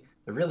eventually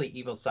the really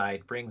evil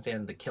side brings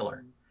in the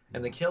killer.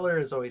 And the killer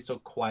is always so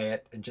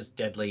quiet and just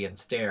deadly and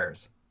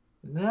stares.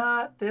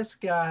 Not this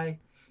guy.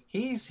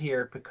 He's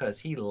here because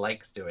he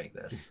likes doing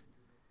this.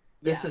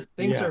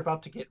 Things are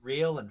about to get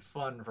real and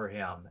fun for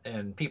him,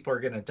 and people are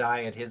going to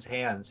die at his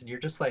hands. And you're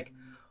just like,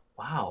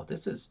 wow,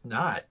 this is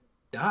not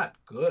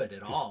good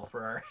at all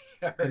for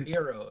our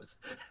heroes.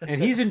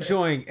 And he's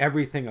enjoying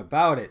everything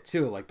about it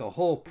too, like the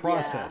whole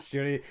process.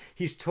 You know,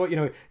 he's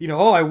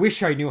oh, I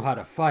wish I knew how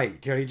to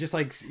fight. You know, he just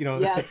like, you know.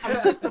 Yeah,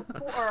 I'm just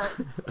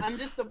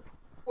a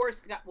poor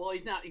scholar. Well,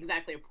 he's not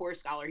exactly a poor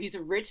scholar. He's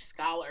a rich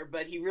scholar,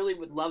 but he really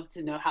would love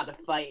to know how to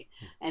fight.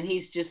 And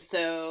he's just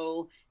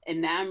so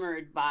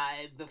enamored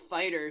by the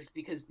fighters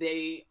because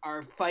they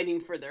are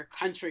fighting for their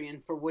country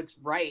and for what's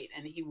right.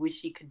 And he wish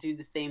he could do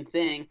the same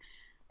thing.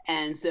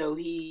 And so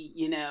he,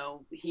 you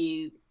know,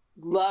 he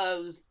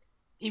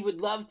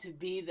would love to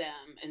be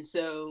them. And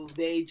so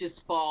they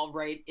just fall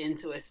right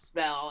into a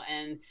spell.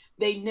 And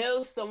they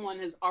know someone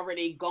has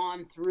already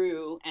gone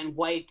through and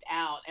wiped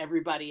out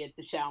everybody at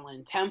the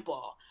Shaolin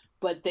Temple,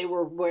 but they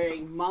were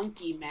wearing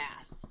monkey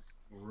masks.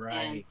 Right.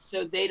 And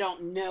so they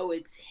don't know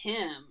it's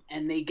him,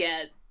 and they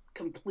get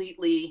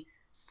completely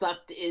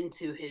sucked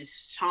into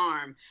his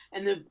charm.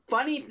 And the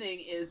funny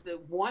thing is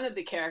that one of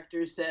the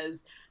characters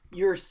says,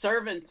 your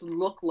servants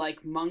look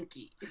like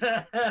monkeys.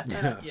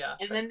 Yeah.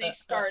 And then they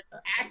start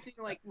acting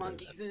like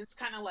monkeys, and it's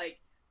kind of like,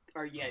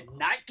 are you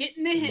not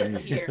getting the hint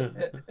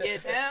here? You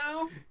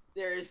know,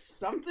 there's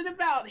something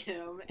about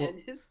him and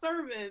his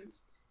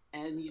servants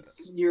and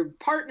your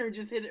partner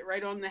just hit it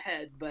right on the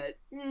head. But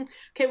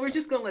okay, we're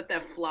just gonna let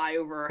that fly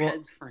over our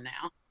heads for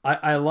now.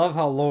 I love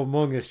how Lo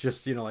Mung is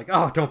just, like,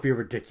 oh, don't be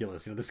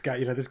ridiculous. This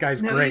guy's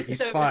great.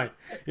 He's fine.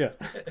 Yeah.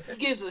 He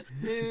gives us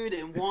food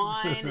and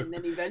wine, and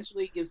then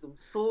eventually he gives them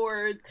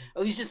swords.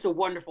 Oh, he's just a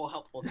wonderful,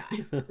 helpful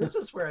guy. This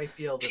is where I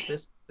feel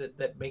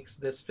that makes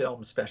this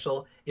film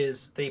special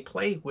is they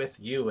play with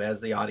you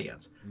as the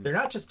audience. They're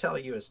not just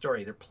telling you a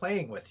story; they're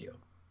playing with you.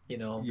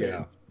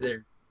 Yeah.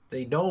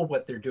 They know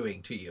what they're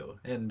doing to you,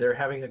 and they're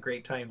having a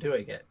great time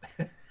doing it.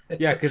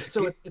 Yeah, because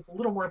so it's a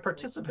little more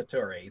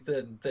participatory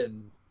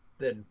than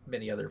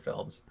many other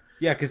films.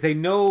 Yeah, because they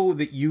know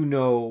that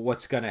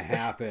what's going to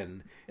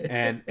happen,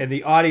 and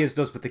the audience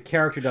knows, but the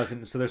character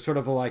doesn't. So there's sort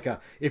of like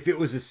if it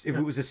was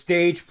a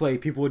stage play,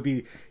 people would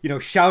be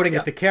shouting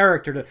at the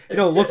character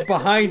to look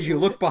behind you,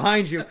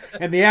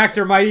 and the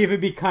actor might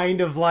even be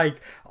kind of like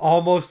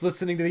almost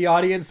listening to the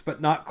audience, but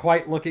not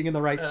quite looking in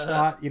the right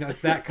spot. It's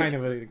that kind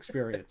of an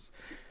experience.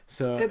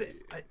 So.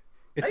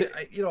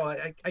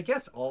 I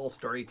guess all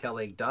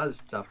storytelling does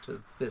stuff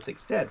to this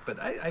extent, but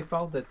I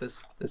found that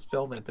this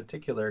film in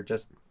particular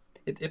just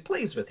it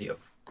plays with you.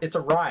 It's a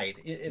ride.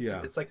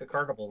 It's like a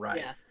carnival ride.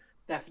 Yes,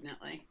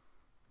 definitely.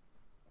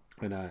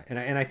 And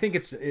I think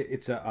it's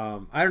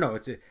a I don't know,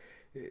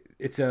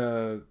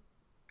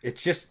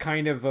 it's just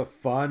kind of a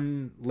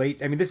fun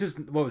late. I mean, this is,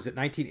 what was it,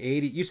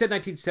 1980? You said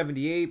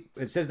 1978.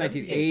 It says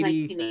 1980.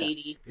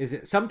 1980. Is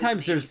it?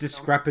 Sometimes there's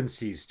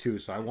discrepancies too,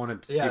 so I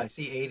wanted to. Yeah, I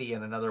see 80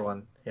 in another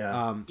one.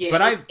 Yeah. But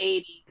it's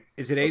 80.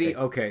 Is it 80?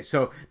 Okay,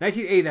 so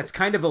 1980. That's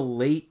kind of a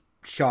late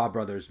Shaw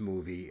Brothers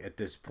movie at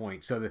this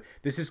point. So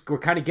we're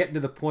kind of getting to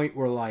the point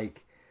where,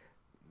 like,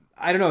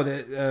 I don't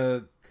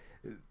know,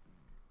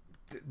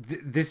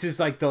 this is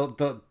like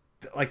the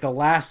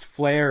last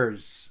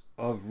flares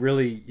of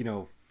really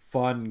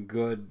fun,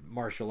 good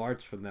martial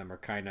arts from them are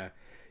kind of,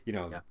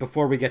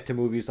 before we get to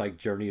movies like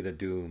Journey of the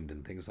Doomed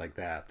and things like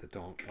that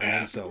don't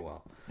land so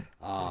well.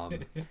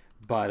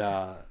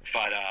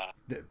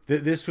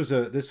 This was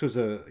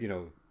a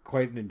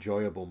quite an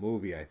enjoyable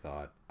movie, I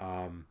thought.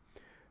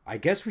 I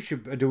guess we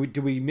should.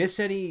 Do we miss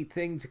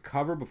anything to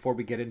cover before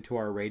we get into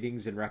our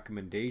ratings and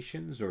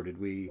recommendations, or did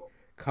we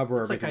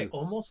cover everything? Like I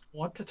almost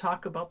want to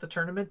talk about the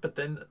tournament, but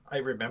then I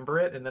remember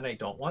it, and then I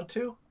don't want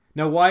to.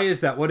 Now, why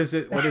is that? What is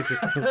it? Let's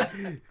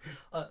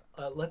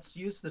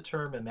use the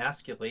term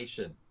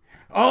emasculation.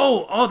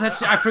 Oh,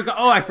 that's I forgot.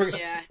 Oh, I forgot.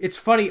 Yeah. It's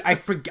funny.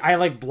 I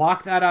like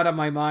block that out of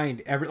my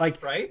mind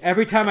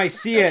every time I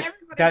see it.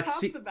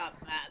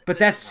 But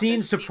that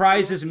scene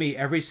surprises me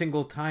every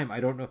single time. I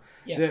don't know.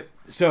 Yes.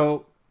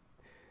 So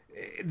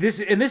this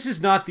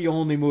is not the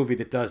only movie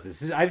that does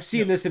this. I've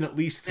seen this in at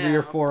least 3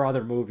 or 4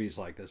 other movies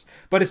like this.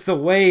 But it's the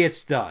way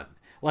it's done.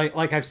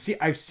 Like I've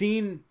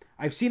seen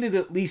it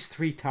at least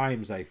 3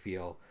 times, I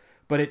feel,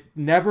 but it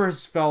never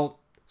has felt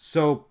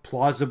so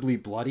plausibly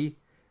bloody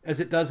as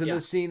it does in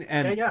this scene.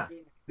 And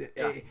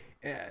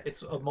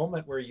it's a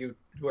moment where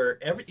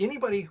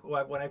anybody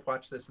when I've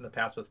watched this in the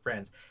past with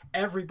friends,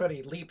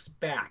 everybody leaps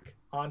back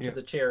onto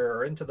the chair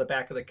or into the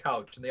back of the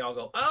couch, and they all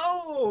go,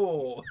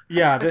 "Oh!"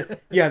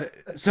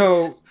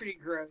 So it's pretty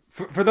gross.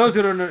 For those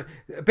who don't know,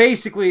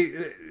 basically,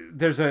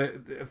 there's a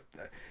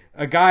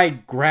guy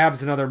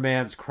grabs another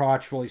man's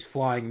crotch while he's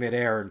flying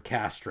midair and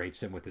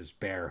castrates him with his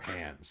bare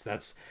hands.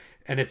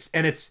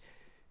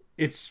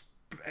 It's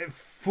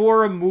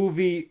for a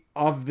movie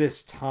of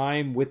this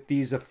time with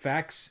these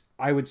effects,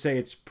 I would say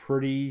it's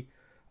pretty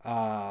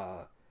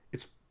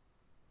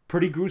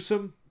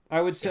gruesome,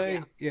 I would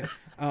say. Yeah.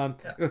 And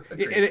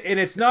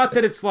it's not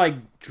that it's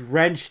like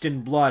drenched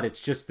in blood.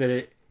 It's just that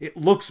it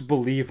looks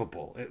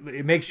believable.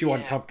 It makes you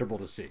uncomfortable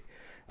to see.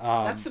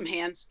 That's some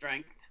hand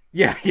strength.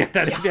 Yeah.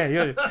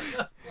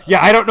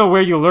 I don't know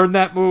where you learned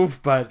that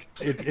move, but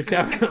it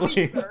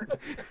definitely.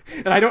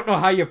 And I don't know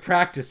how you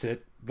practice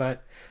it,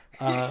 but.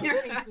 He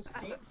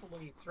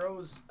disdainfully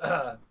throws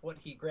what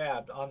he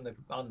grabbed on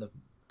the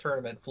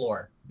tournament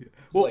floor.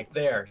 It's like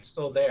there.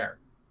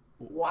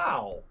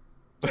 Wow.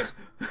 Just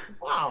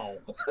wow.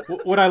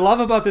 What I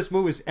love about this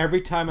movie is every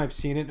time I've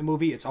seen it in a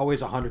movie, it's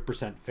always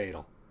 100%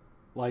 fatal.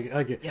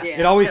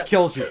 It always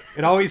kills you.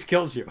 It always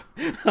kills you.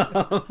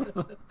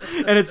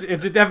 And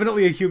it's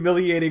definitely a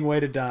humiliating way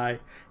to die.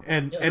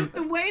 And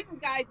the way the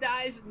guy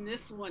dies in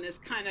this one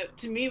is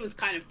to me was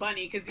kind of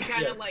funny, because he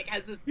kind of like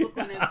has this look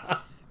on his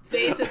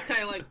face that's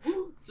kind of like,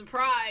 ooh,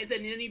 surprise,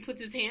 and then he puts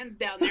his hands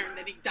down there and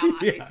then he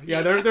dies.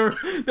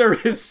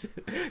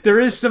 There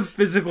is some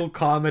physical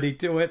comedy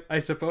to it, I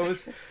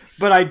suppose.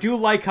 But I do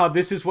like how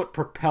this is what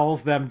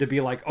propels them to be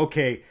like,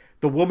 okay,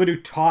 the woman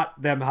who taught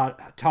him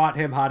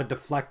how to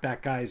deflect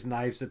that guy's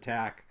knives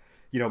attack,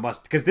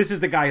 must, because this is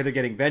the guy who they're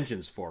getting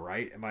vengeance for,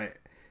 right?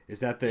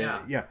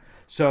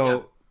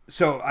 So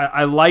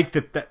I like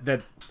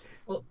that.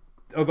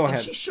 Oh, go ahead.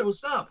 And she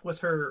shows up with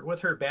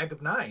her bag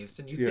of knives,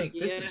 and you think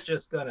this is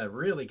just gonna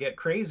really get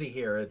crazy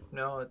here.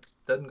 No, it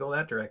doesn't go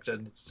that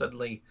direction. It's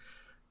suddenly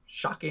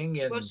shocking.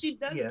 And well, she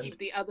does keep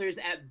the others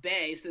at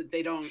bay so that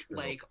they don't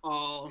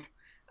all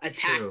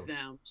attack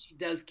them. She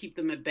does keep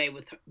them at bay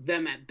with her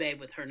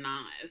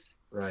knives.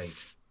 Right.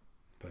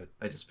 But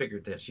I just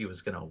figured that she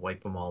was gonna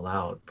wipe them all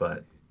out,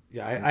 but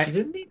yeah, she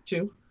didn't need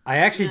to. I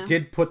actually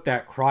did put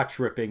that crotch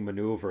ripping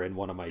maneuver in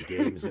one of my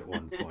games at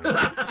one point.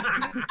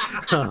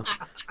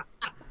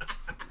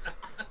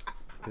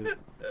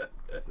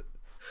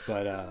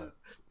 But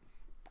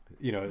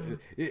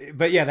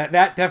but yeah,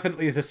 that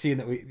definitely is a scene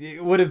that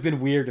it would have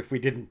been weird if we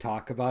didn't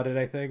talk about it.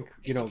 I think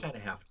you kind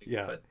of have to.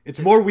 Yeah, but it's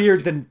more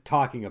weird than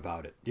talking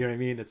about it. Do you know what I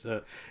mean? It's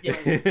Yeah.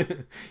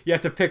 you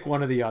have to pick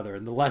one or the other,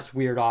 and the less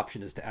weird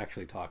option is to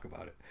actually talk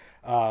about it.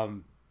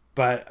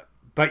 But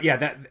yeah,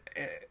 that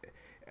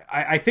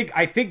I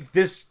think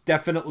this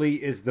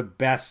definitely is the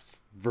best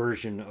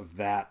version of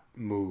that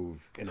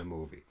move in a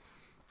movie.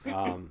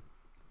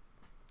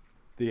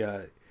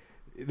 The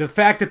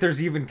fact that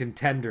there's even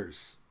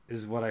contenders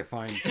is what I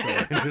find so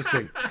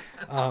interesting.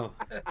 But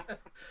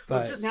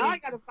now I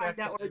gotta find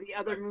out where the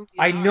other movies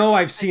I know are.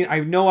 I've seen.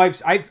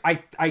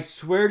 I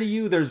swear to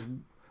you, there's.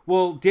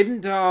 Well,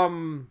 didn't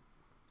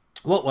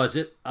what was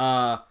it?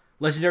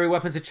 Legendary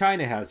Weapons of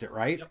China has it,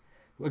 right? Yep.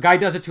 A guy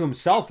does it to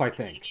himself, I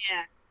think.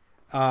 Yeah.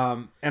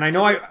 And I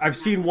know I've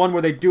seen one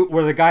where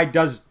the guy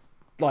does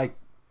like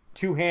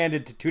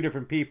two-handed to two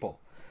different people.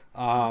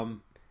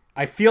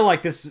 I feel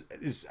like this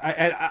is.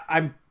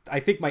 I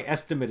think my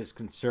estimate is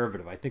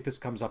conservative. I think this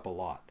comes up a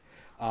lot.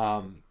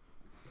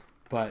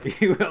 But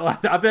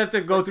I'll have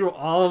to go through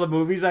all of the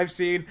movies I've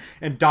seen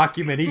and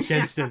document each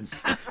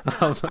instance.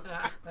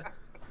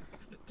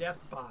 Death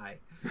by.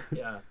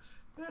 Yeah.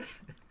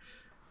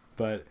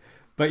 But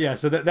yeah,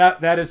 so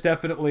that is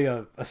definitely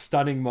a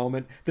stunning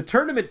moment. The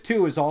tournament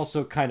too is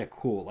also kind of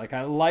cool. Like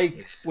I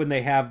like when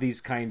they have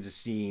these kinds of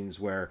scenes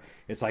where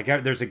it's like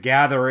there's a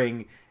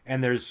gathering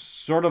and there's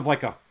sort of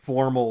like a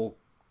formal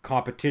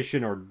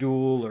competition or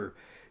duel, or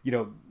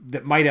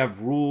that might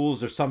have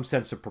rules or some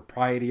sense of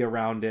propriety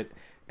around it,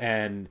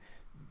 and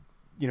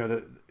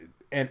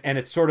and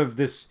it's sort of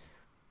this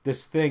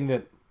thing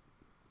that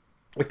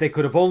if they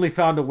could have only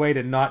found a way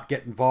to not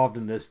get involved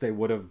in this, they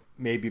would have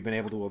maybe been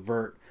able to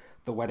avert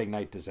the wedding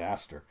night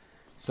disaster.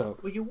 So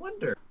Well, you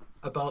wonder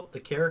about the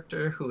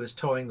character who is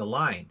towing the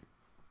line.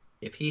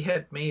 If he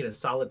had made a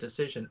solid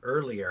decision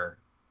earlier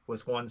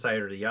with one side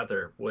or the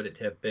other, would it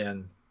have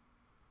been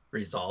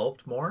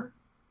resolved more?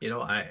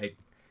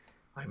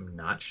 I'm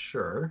not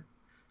sure.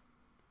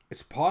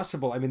 it's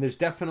possible. I mean, there's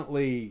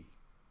definitely.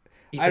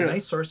 He's a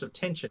nice source of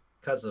tension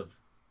because of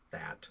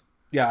that.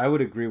 Yeah, I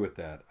would agree with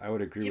that.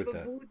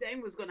 But Wu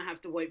Dang was going to have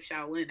to wipe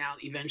Shaolin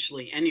out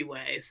eventually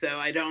anyway, so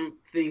I don't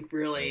think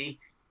really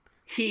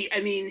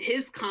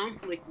his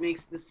conflict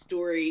makes the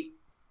story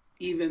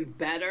even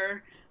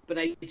better, but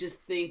I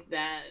just think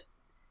that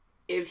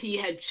if he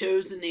had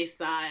chosen a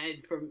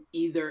side from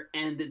either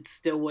end, it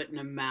still wouldn't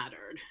have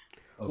mattered.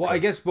 Okay. Well, I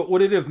guess, but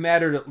would it have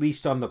mattered at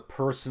least on the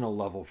personal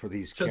level for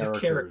these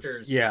characters? The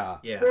characters. Yeah.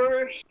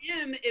 For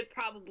him, it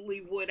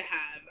probably would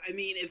have. I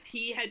mean, if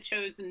he had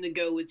chosen to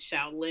go with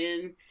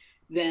Shaolin,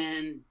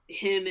 then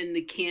him and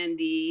the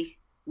Candy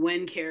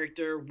Wen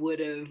character would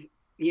have,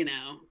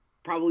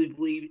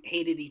 probably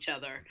hated each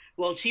other.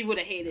 Well, she would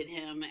have hated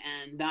him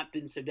and not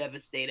been so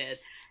devastated.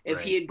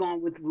 If he had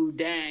gone with Wu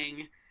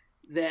Dang,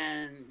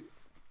 then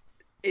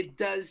it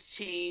does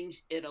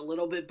change it a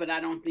little bit, but I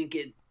don't think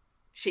it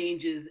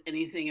changes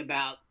anything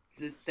about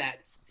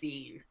that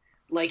scene.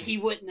 Like, he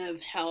wouldn't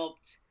have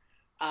helped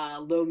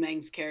Lo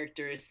Meng's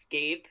character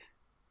escape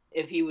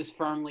if he was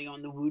firmly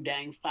on the Wu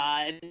Dang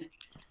side,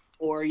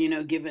 or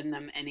given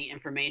them any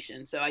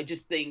information. So I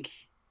just think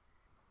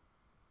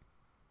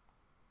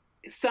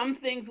some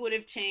things would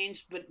have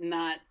changed, but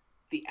not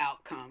the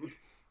outcome.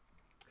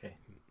 Okay.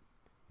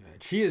 Yeah,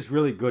 she is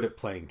really good at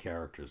playing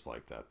characters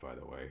like that, by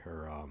the way.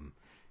 Her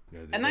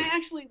and I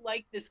actually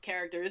like this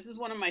character. This is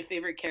one of my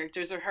favorite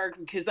characters of her,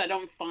 because I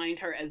don't find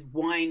her as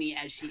whiny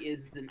as she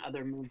is in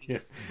other movies.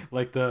 Yes,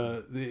 like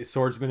the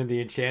swordsman in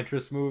the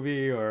Enchantress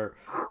movie, or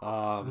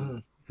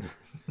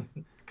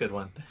good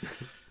one.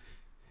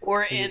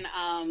 Or in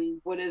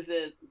what is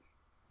it?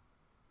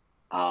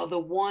 Oh, the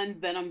one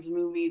Venom's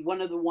movie,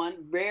 one of the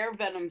rare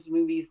Venom's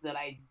movies that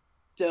I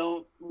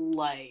don't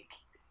like,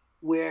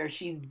 where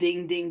she's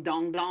ding ding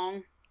dong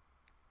dong.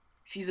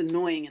 She's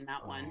annoying in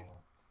that one.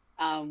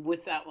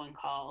 What's that one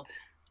called?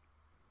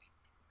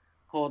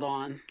 Hold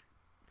on.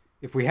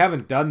 If we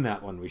haven't done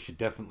that one, we should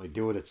definitely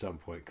do it at some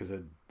point, because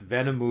a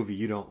Venom movie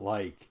you don't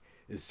like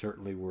is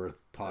certainly worth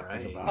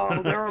talking about.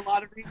 Oh, there are a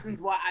lot of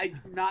reasons why I do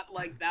not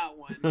like that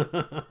one.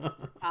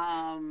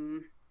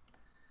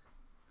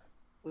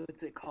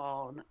 What's it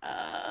called?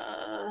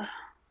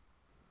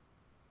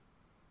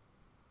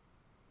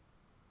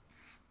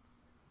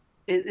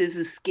 It is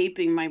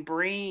escaping my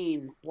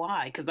brain.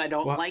 Why? Because I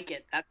don't like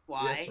it. That's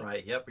why. That's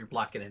right. Yep, you're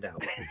blocking it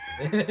out.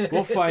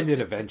 We'll find it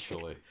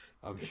eventually.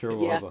 I'm sure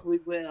we'll. Yes, we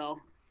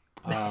will.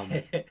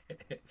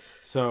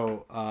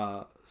 So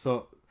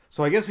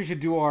I guess we should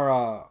do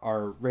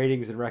our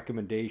ratings and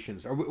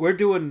recommendations. We're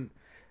doing.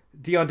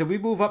 Dion, did we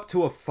move up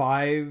to a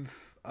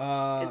 5?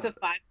 It's a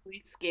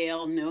 5-point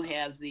scale, no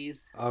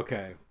halvesies.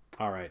 Okay,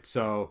 all right.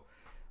 So,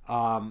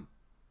 I'm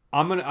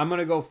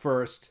gonna go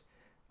first.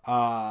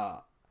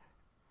 I'm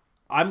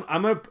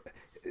gonna.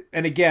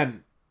 and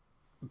again,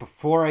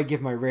 before I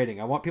give my rating,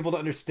 I want people to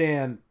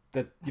understand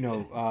that you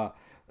know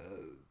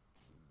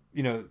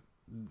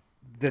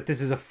that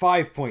this is a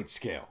 5-point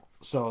scale.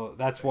 So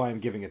that's why I'm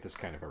giving it this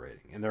kind of a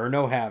rating. And there are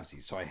no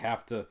halvesies, so I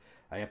have to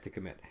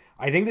commit.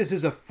 I think this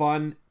is a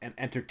fun and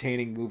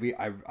entertaining movie.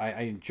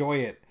 I enjoy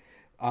it.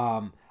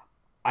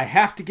 I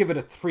have to give it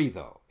a 3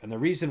 though. And the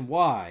reason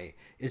why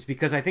is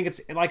because I think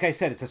it's, like I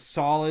said, it's a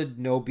solid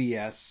no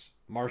BS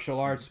martial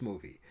arts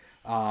movie.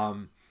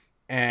 And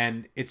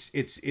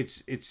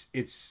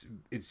it's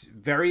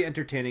very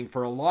entertaining.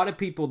 For a lot of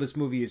people, this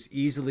movie is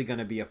easily going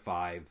to be a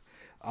 5.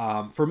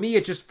 For me,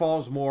 it just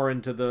falls more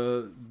into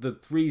the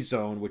 3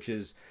 zone, which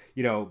is,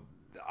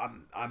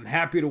 I'm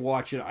happy to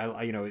watch it.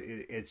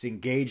 It's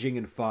engaging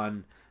and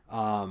fun,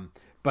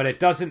 but it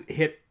doesn't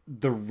hit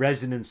the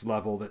resonance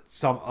level that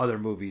some other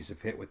movies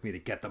have hit with me to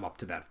get them up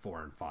to that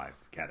 4 and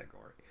 5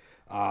 category.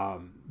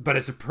 But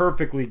it's a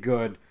perfectly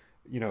good,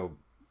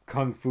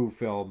 kung fu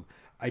film.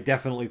 I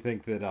definitely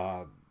think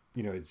that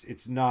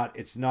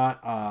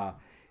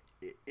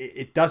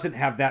it doesn't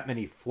have that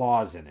many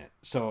flaws in it.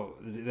 So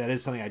that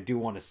is something I do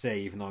want to say,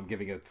 even though I'm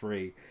giving it a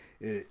 3.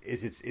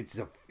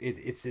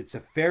 It's a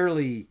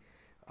fairly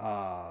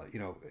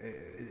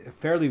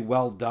fairly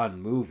well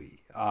done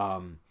movie.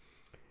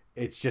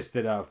 It's just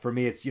that for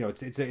me,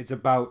 it's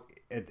about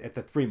at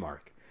the 3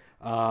 mark.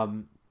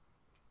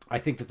 I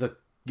think that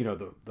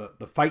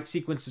the fight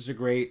sequences are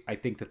great. I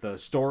think that the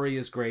story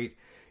is great.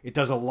 It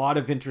does a lot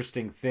of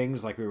interesting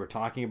things, like we were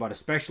talking about,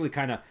 especially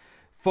kind of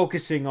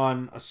focusing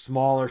on a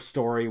smaller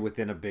story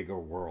within a bigger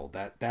world.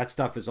 That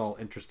stuff is all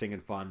interesting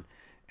and fun,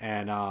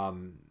 and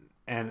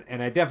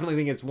I definitely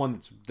think it's one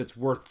that's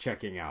worth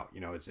checking out.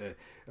 It's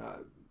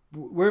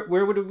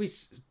where would we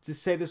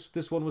just say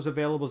this one was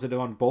available? Is it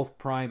on both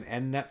Prime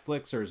and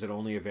Netflix, or is it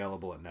only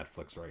available at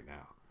Netflix right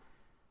now?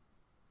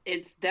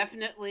 It's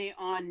definitely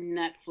on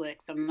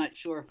Netflix. I'm not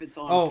sure if it's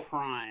on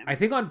Prime. I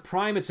think on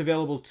Prime it's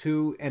available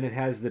too, and it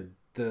has the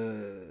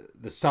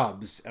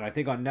subs, and I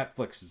think on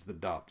Netflix it's the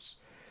dubs.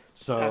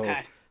 So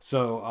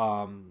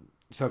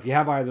if you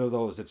have either of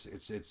those,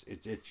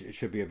 it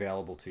should be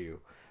available to you.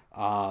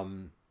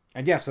 And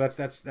yeah, so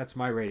that's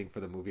my rating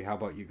for the movie. How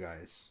about you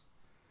guys?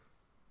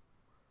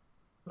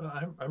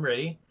 Well, I'm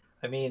ready.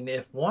 I mean,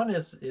 if 1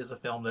 is a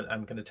film that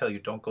I'm going to tell you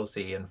don't go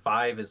see, and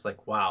 5 is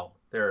like, wow,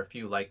 there are a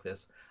few like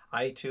this,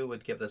 I too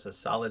would give this a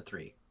solid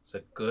 3. It's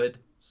a good,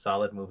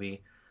 solid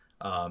movie.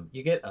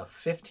 You get a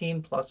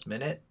 15+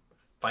 minute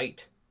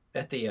fight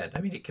at the end. I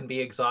mean, it can be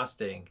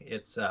exhausting.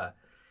 It's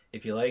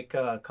if you like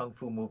kung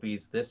fu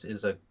movies, this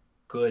is a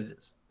good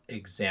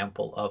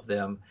example of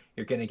them.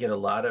 You're going to get a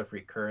lot of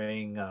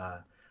recurring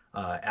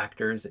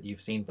actors that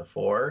you've seen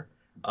before.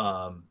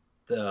 I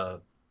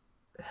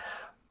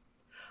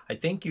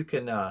think you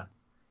can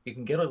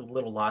get a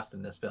little lost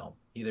in this film.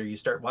 Either you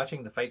start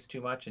watching the fights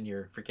too much and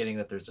you're forgetting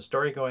that there's a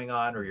story going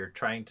on, or you're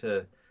trying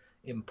to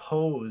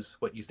impose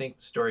what you think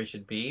the story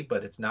should be,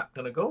 but it's not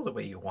going to go the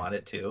way you want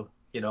it to.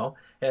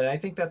 And I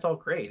think that's all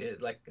great.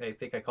 Like I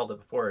think I called it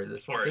before.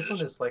 This one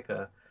is like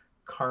a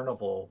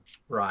carnival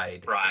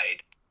ride.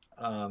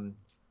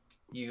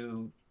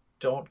 You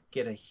don't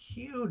get a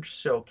huge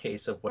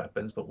showcase of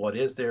weapons, but what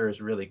is there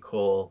is really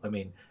cool. I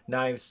mean,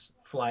 knives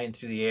flying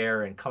through the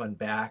air and coming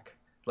back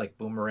like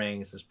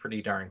boomerangs is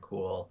pretty darn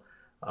cool.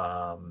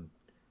 I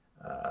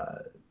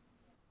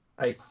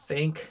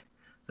think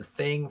the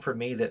thing for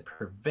me that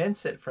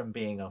prevents it from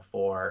being a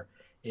 4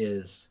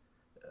 is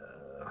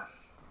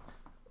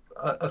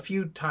a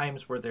few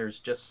times where there's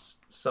just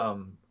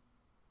some,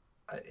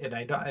 and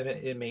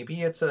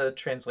maybe it's a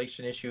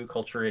translation issue,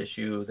 culture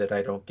issue that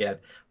I don't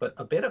get, but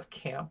a bit of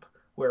camp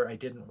where I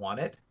didn't want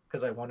it,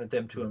 because I wanted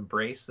them to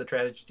embrace the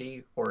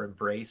tragedy or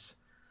embrace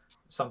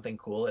something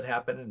cool that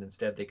happened, and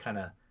instead they kind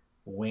of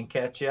wink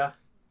at you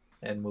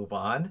and move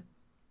on.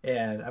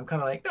 And I'm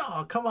kind of like,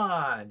 no, come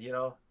on,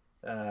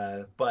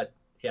 but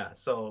yeah,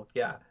 so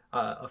yeah,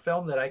 a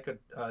film that I could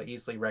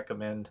easily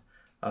recommend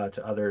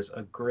to others,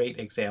 a great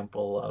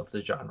example of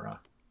the genre.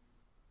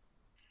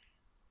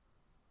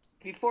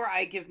 Before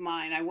I give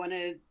mine, I want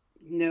to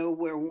know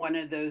where one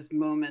of those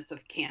moments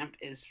of camp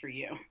is for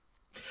you.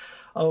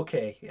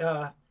 Okay.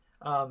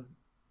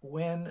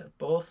 When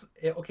both,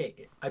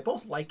 okay, I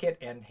both like it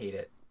and hate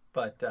it,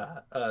 but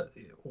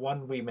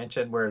one we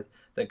mentioned where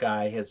the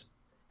guy has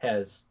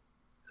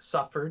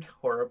suffered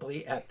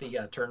horribly at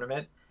the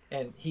tournament,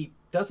 and he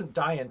doesn't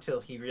die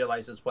until he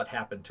realizes what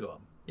happened to him.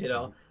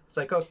 Mm-hmm. It's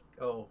like,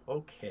 oh,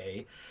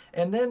 okay.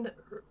 And then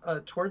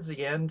towards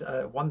the end,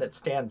 one that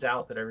stands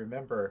out that I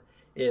remember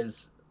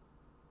is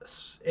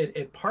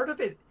it part of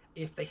it.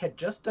 If they had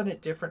just done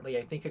it differently,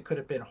 I think it could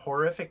have been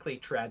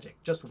horrifically tragic,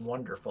 just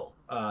wonderful,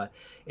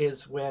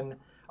 is when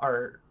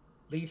our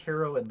lead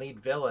hero and lead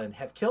villain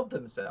have killed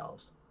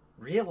themselves,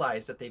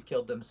 realize that they've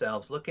killed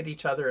themselves, look at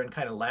each other and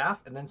kind of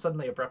laugh, and then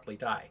suddenly abruptly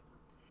die.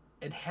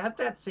 And had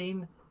that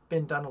scene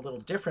been done a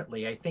little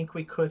differently, I think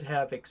we could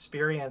have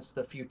experienced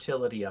the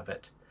futility of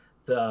it.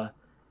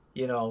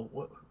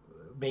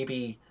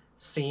 Maybe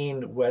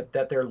seen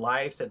that their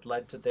lives had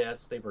led to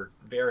this. They were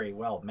very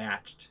well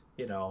matched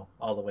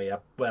all the way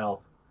up.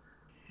 Well,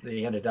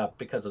 they ended up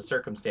because of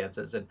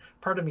circumstances, and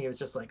part of me was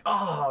just like,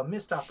 oh,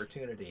 missed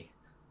opportunity.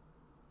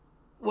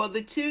 Well,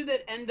 the two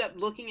that end up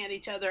looking at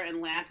each other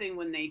and laughing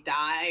when they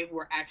die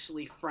were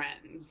actually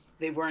friends.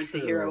 They weren't True.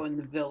 the hero and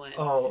the villain.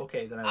 Oh,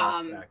 okay, then I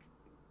lost track.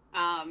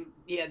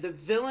 Yeah, the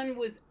villain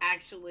was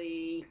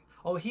actually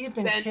Oh, he had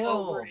been bent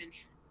killed. over, and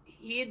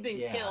he had been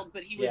Yeah, killed,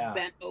 but he was yeah.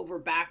 bent over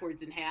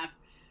backwards in half,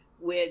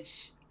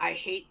 which I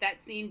hate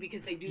that scene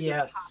because they do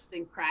Yes. the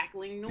popping,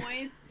 crackling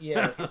noise.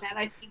 Yes. That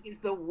I think is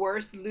the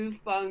worst Lu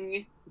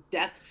Feng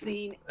death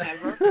scene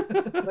ever.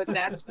 But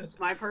that's just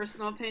my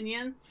personal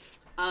opinion.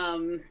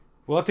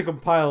 We'll have to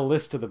compile a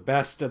list of the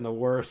best and the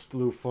worst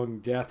Lu Feng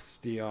deaths,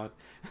 Dion.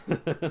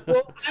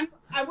 Well,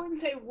 I wouldn't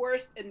say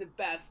worst and the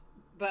best,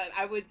 but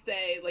I would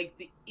say like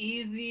the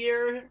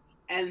easier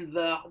and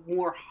the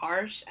more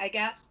harsh, I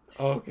guess.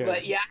 Okay.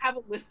 But yeah, I have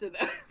a list of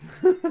those.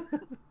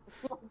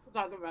 We'll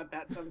talk about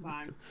that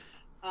sometime.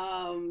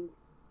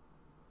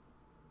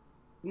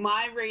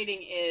 My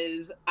rating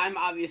is, I'm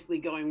obviously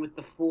going with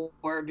the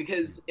 4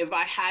 because if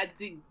I had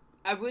to,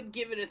 I would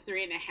give it a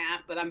 3.5,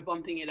 but I'm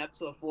bumping it up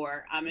to a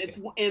 4. It's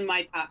in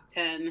my top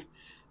 10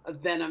 of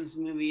Venom's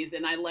movies,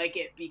 and I like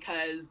it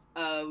because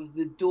of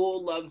the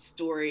dual love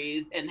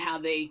stories and how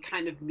they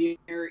kind of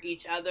mirror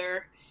each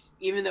other,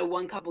 even though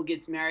one couple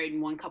gets married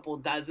and one couple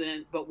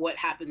doesn't, but what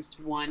happens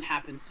to one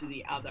happens to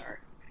the other.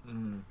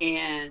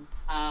 And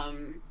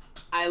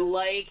I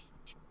like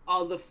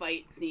all the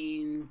fight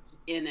scenes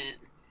in it,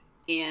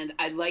 and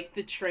I like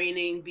the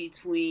training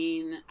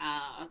between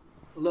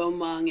Lo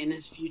Meng and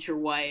his future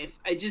wife.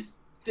 I just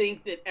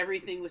think that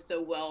everything was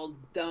so well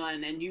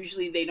done, and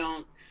usually they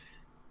don't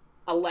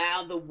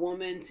allow the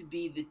woman to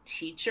be the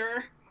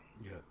teacher,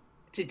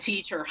 to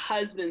teach her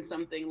husband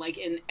something. Like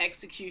in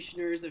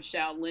Executioners of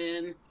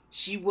Shaolin,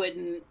 he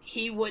wouldn't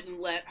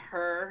let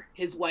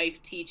his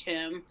wife, teach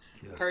him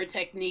her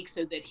technique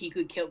so that he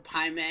could kill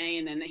Pai Mei,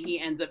 and then he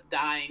ends up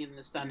dying and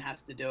the son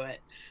has to do it.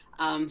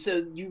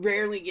 So you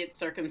rarely get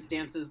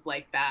circumstances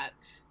like that.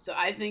 So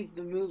I think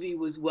the movie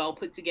was well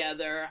put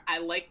together. I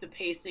like the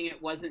pacing.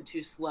 It wasn't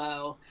too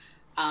slow.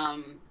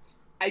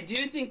 I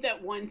do think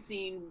that one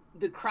scene,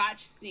 the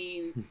crotch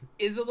scene,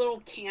 is a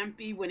little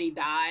campy when he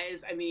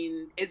dies. I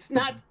mean, it's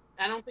not,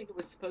 I don't think it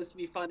was supposed to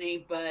be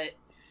funny, but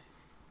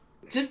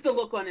just the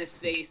look on his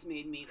face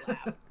made me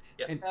laugh.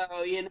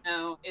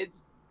 So,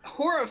 it's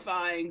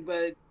horrifying,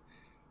 but,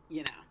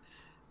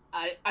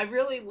 I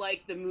really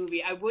like the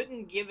movie. I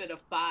wouldn't give it a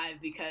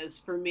 5 because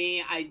for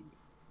me, I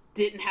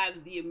didn't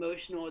have the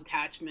emotional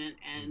attachment,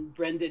 and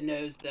Brendan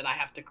knows that I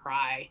have to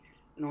cry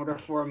in order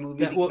for a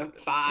movie to get a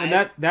 5.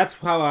 And that's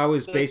how I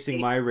was basing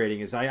my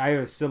rating. Is I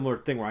have a similar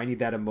thing where I need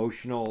that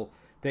emotional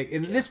thing.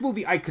 In this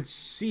movie, I could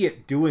see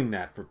it doing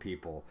that for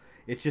people.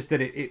 It's just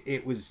that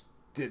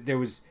there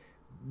was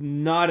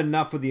not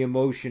enough of the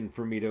emotion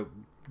for me to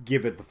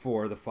give it the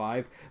 4 or the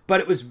 5. But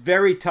it was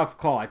very tough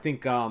call. I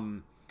think a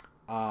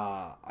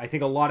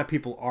lot of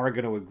people are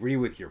going to agree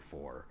with your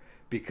 4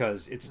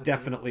 because it's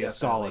definitely a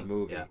solid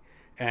movie. Yeah.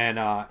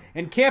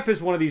 And camp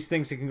is one of these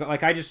things that can go,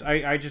 like I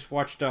just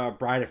watched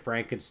Bride of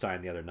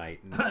Frankenstein the other night,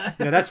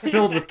 and that's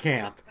filled with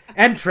camp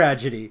and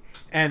tragedy,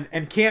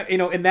 and camp.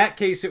 In that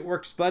case, it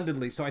works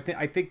splendidly. So I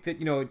think that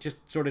it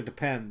just sort of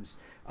depends.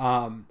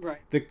 Right.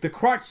 The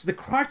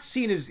crotch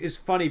scene is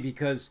funny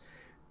because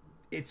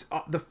it's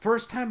the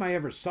first time I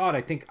ever saw it.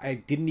 I think I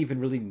didn't even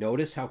really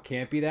notice how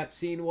campy that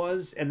scene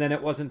was, and then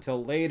it wasn't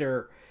until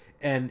later,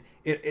 and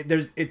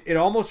it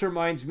almost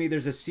reminds me.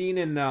 There's a scene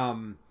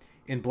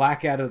in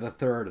Blackadder the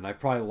Third, and I've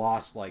probably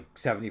lost like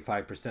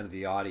 75% of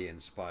the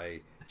audience by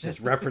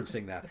just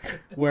referencing that,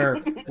 where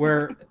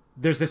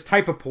there's this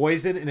type of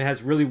poison and it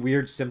has really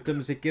weird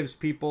symptoms it gives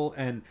people,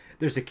 and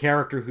there's a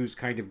character who's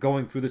kind of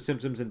going through the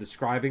symptoms and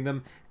describing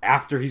them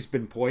after he's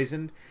been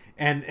poisoned,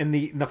 and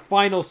the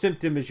final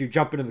symptom is you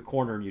jump into the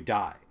corner and you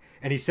die.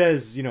 And he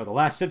says, the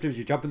last symptom is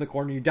you jump in the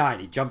corner and you die.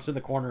 And he jumps in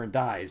the corner and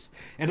dies.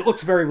 And it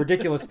looks very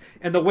ridiculous.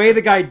 And the way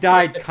the guy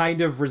died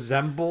kind of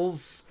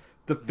resembles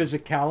the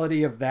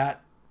physicality of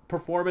that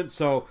performance.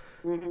 So,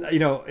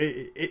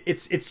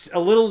 it's a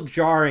little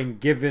jarring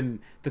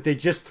given that they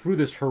just threw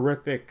this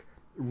horrific,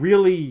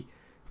 really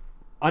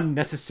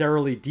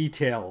unnecessarily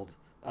detailed,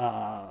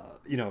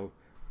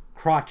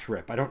 crotch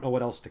rip. I don't know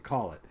what else to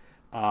call it.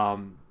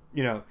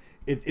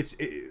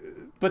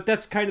 But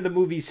that's kind of the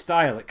movie's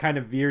style. It kind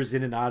of veers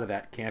in and out of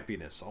that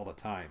campiness all the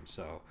time.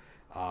 So,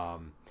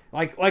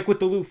 like with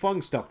the Lu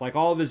Feng stuff, like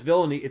all of his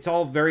villainy, it's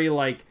all very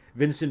like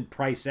Vincent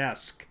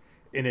Price-esque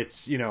in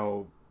its,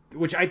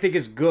 which I think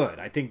is good.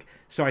 I think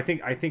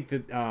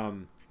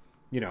that,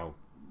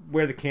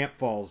 where the camp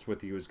falls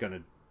with you is going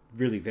to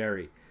really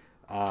vary.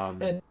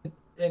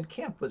 And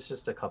camp was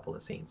just a couple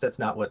of scenes. That's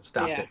not what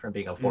stopped it from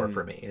being a 4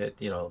 for me.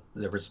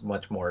 There was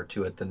much more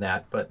to it than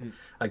that. But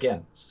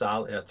again,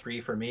 solid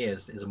 3 for me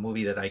is a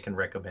movie that I can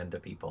recommend to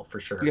people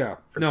for sure. Yeah,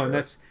 sure.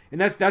 and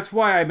that's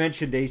why I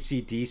mentioned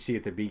AC/DC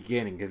at the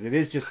beginning, because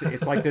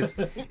it's like this.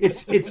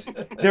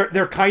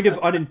 They're kind of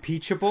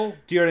unimpeachable.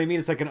 Do you know what I mean?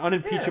 It's like an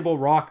unimpeachable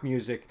rock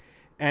music,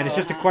 And it's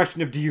just a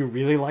question of, do you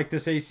really like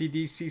this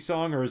AC/DC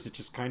song, or is it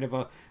just kind of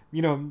a,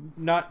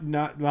 not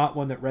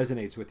one that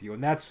resonates with you?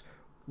 And that's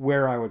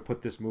where I would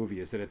put this movie,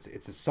 is that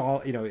it's a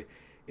solid,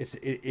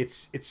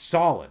 it's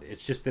solid.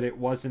 It's just that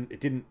it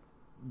didn't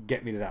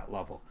get me to that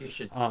level. You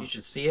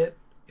should see it.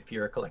 If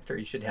you're a collector,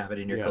 you should have it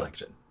in your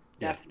collection.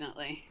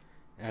 Definitely.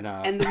 And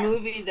the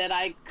movie that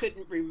I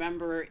couldn't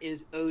remember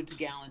is Ode to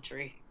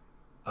Gallantry.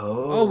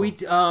 Oh, we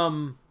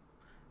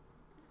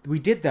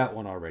did that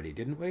one already,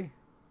 didn't we?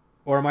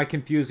 Or am I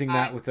confusing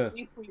that with I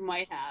think we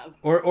might have.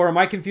 Or am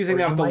I confusing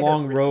that with The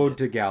Long Road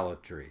to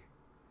Gallantry?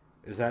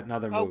 Is that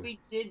another movie? Oh, we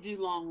did do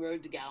Long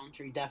Road to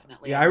Gallantry,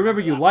 definitely. Yeah, I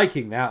remember you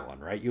liking that one,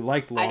 right? You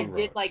liked Long Road. I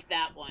did like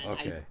that one.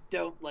 Okay. I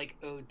don't like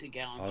Ode to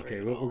Gallantry.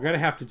 Okay, we're going to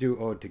have to do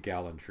Ode to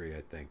Gallantry,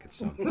 I think, at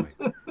some point.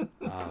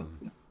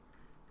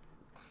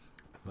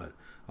 But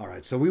all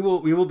right, so we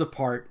will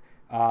depart.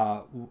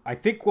 I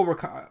think when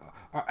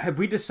have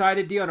we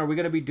decided, Dion? Are we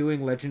going to be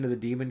doing Legend of the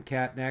Demon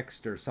Cat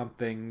next, or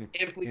something?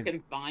 If we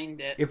can find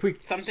it.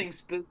 Something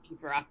spooky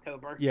for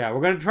October. Yeah,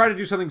 we're going to try to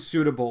do something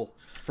suitable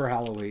for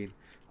Halloween.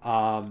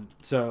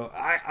 So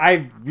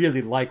I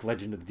really like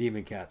Legend of the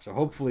Demon Cat, so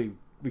hopefully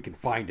we can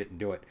find it and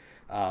do it.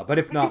 But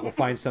if not, we'll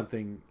find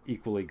something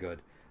equally good.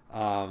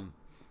 But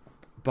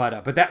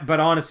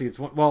honestly,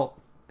 it's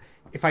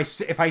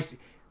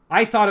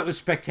I thought it was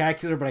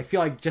spectacular, but I feel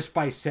like just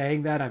by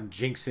saying that, I'm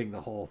jinxing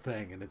the whole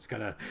thing, and it's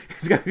gonna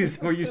be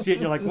where you see it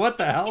and you're like, what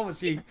the hell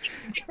was he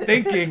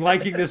thinking,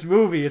 liking this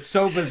movie? It's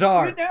so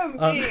bizarre.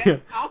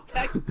 I'll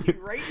text you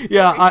right now.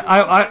 Yeah,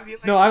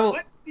 I will.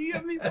 What do you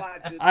have me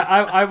watching?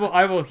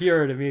 I will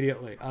hear it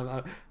immediately.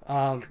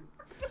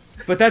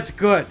 But that's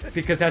good,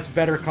 because that's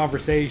better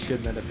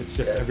conversation than if it's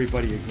just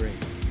everybody agreeing.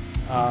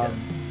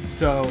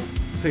 So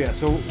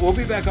we'll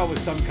be back on with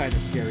some kind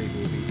of scary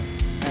movie.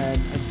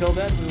 And until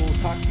then, we will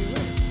talk to you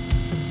later.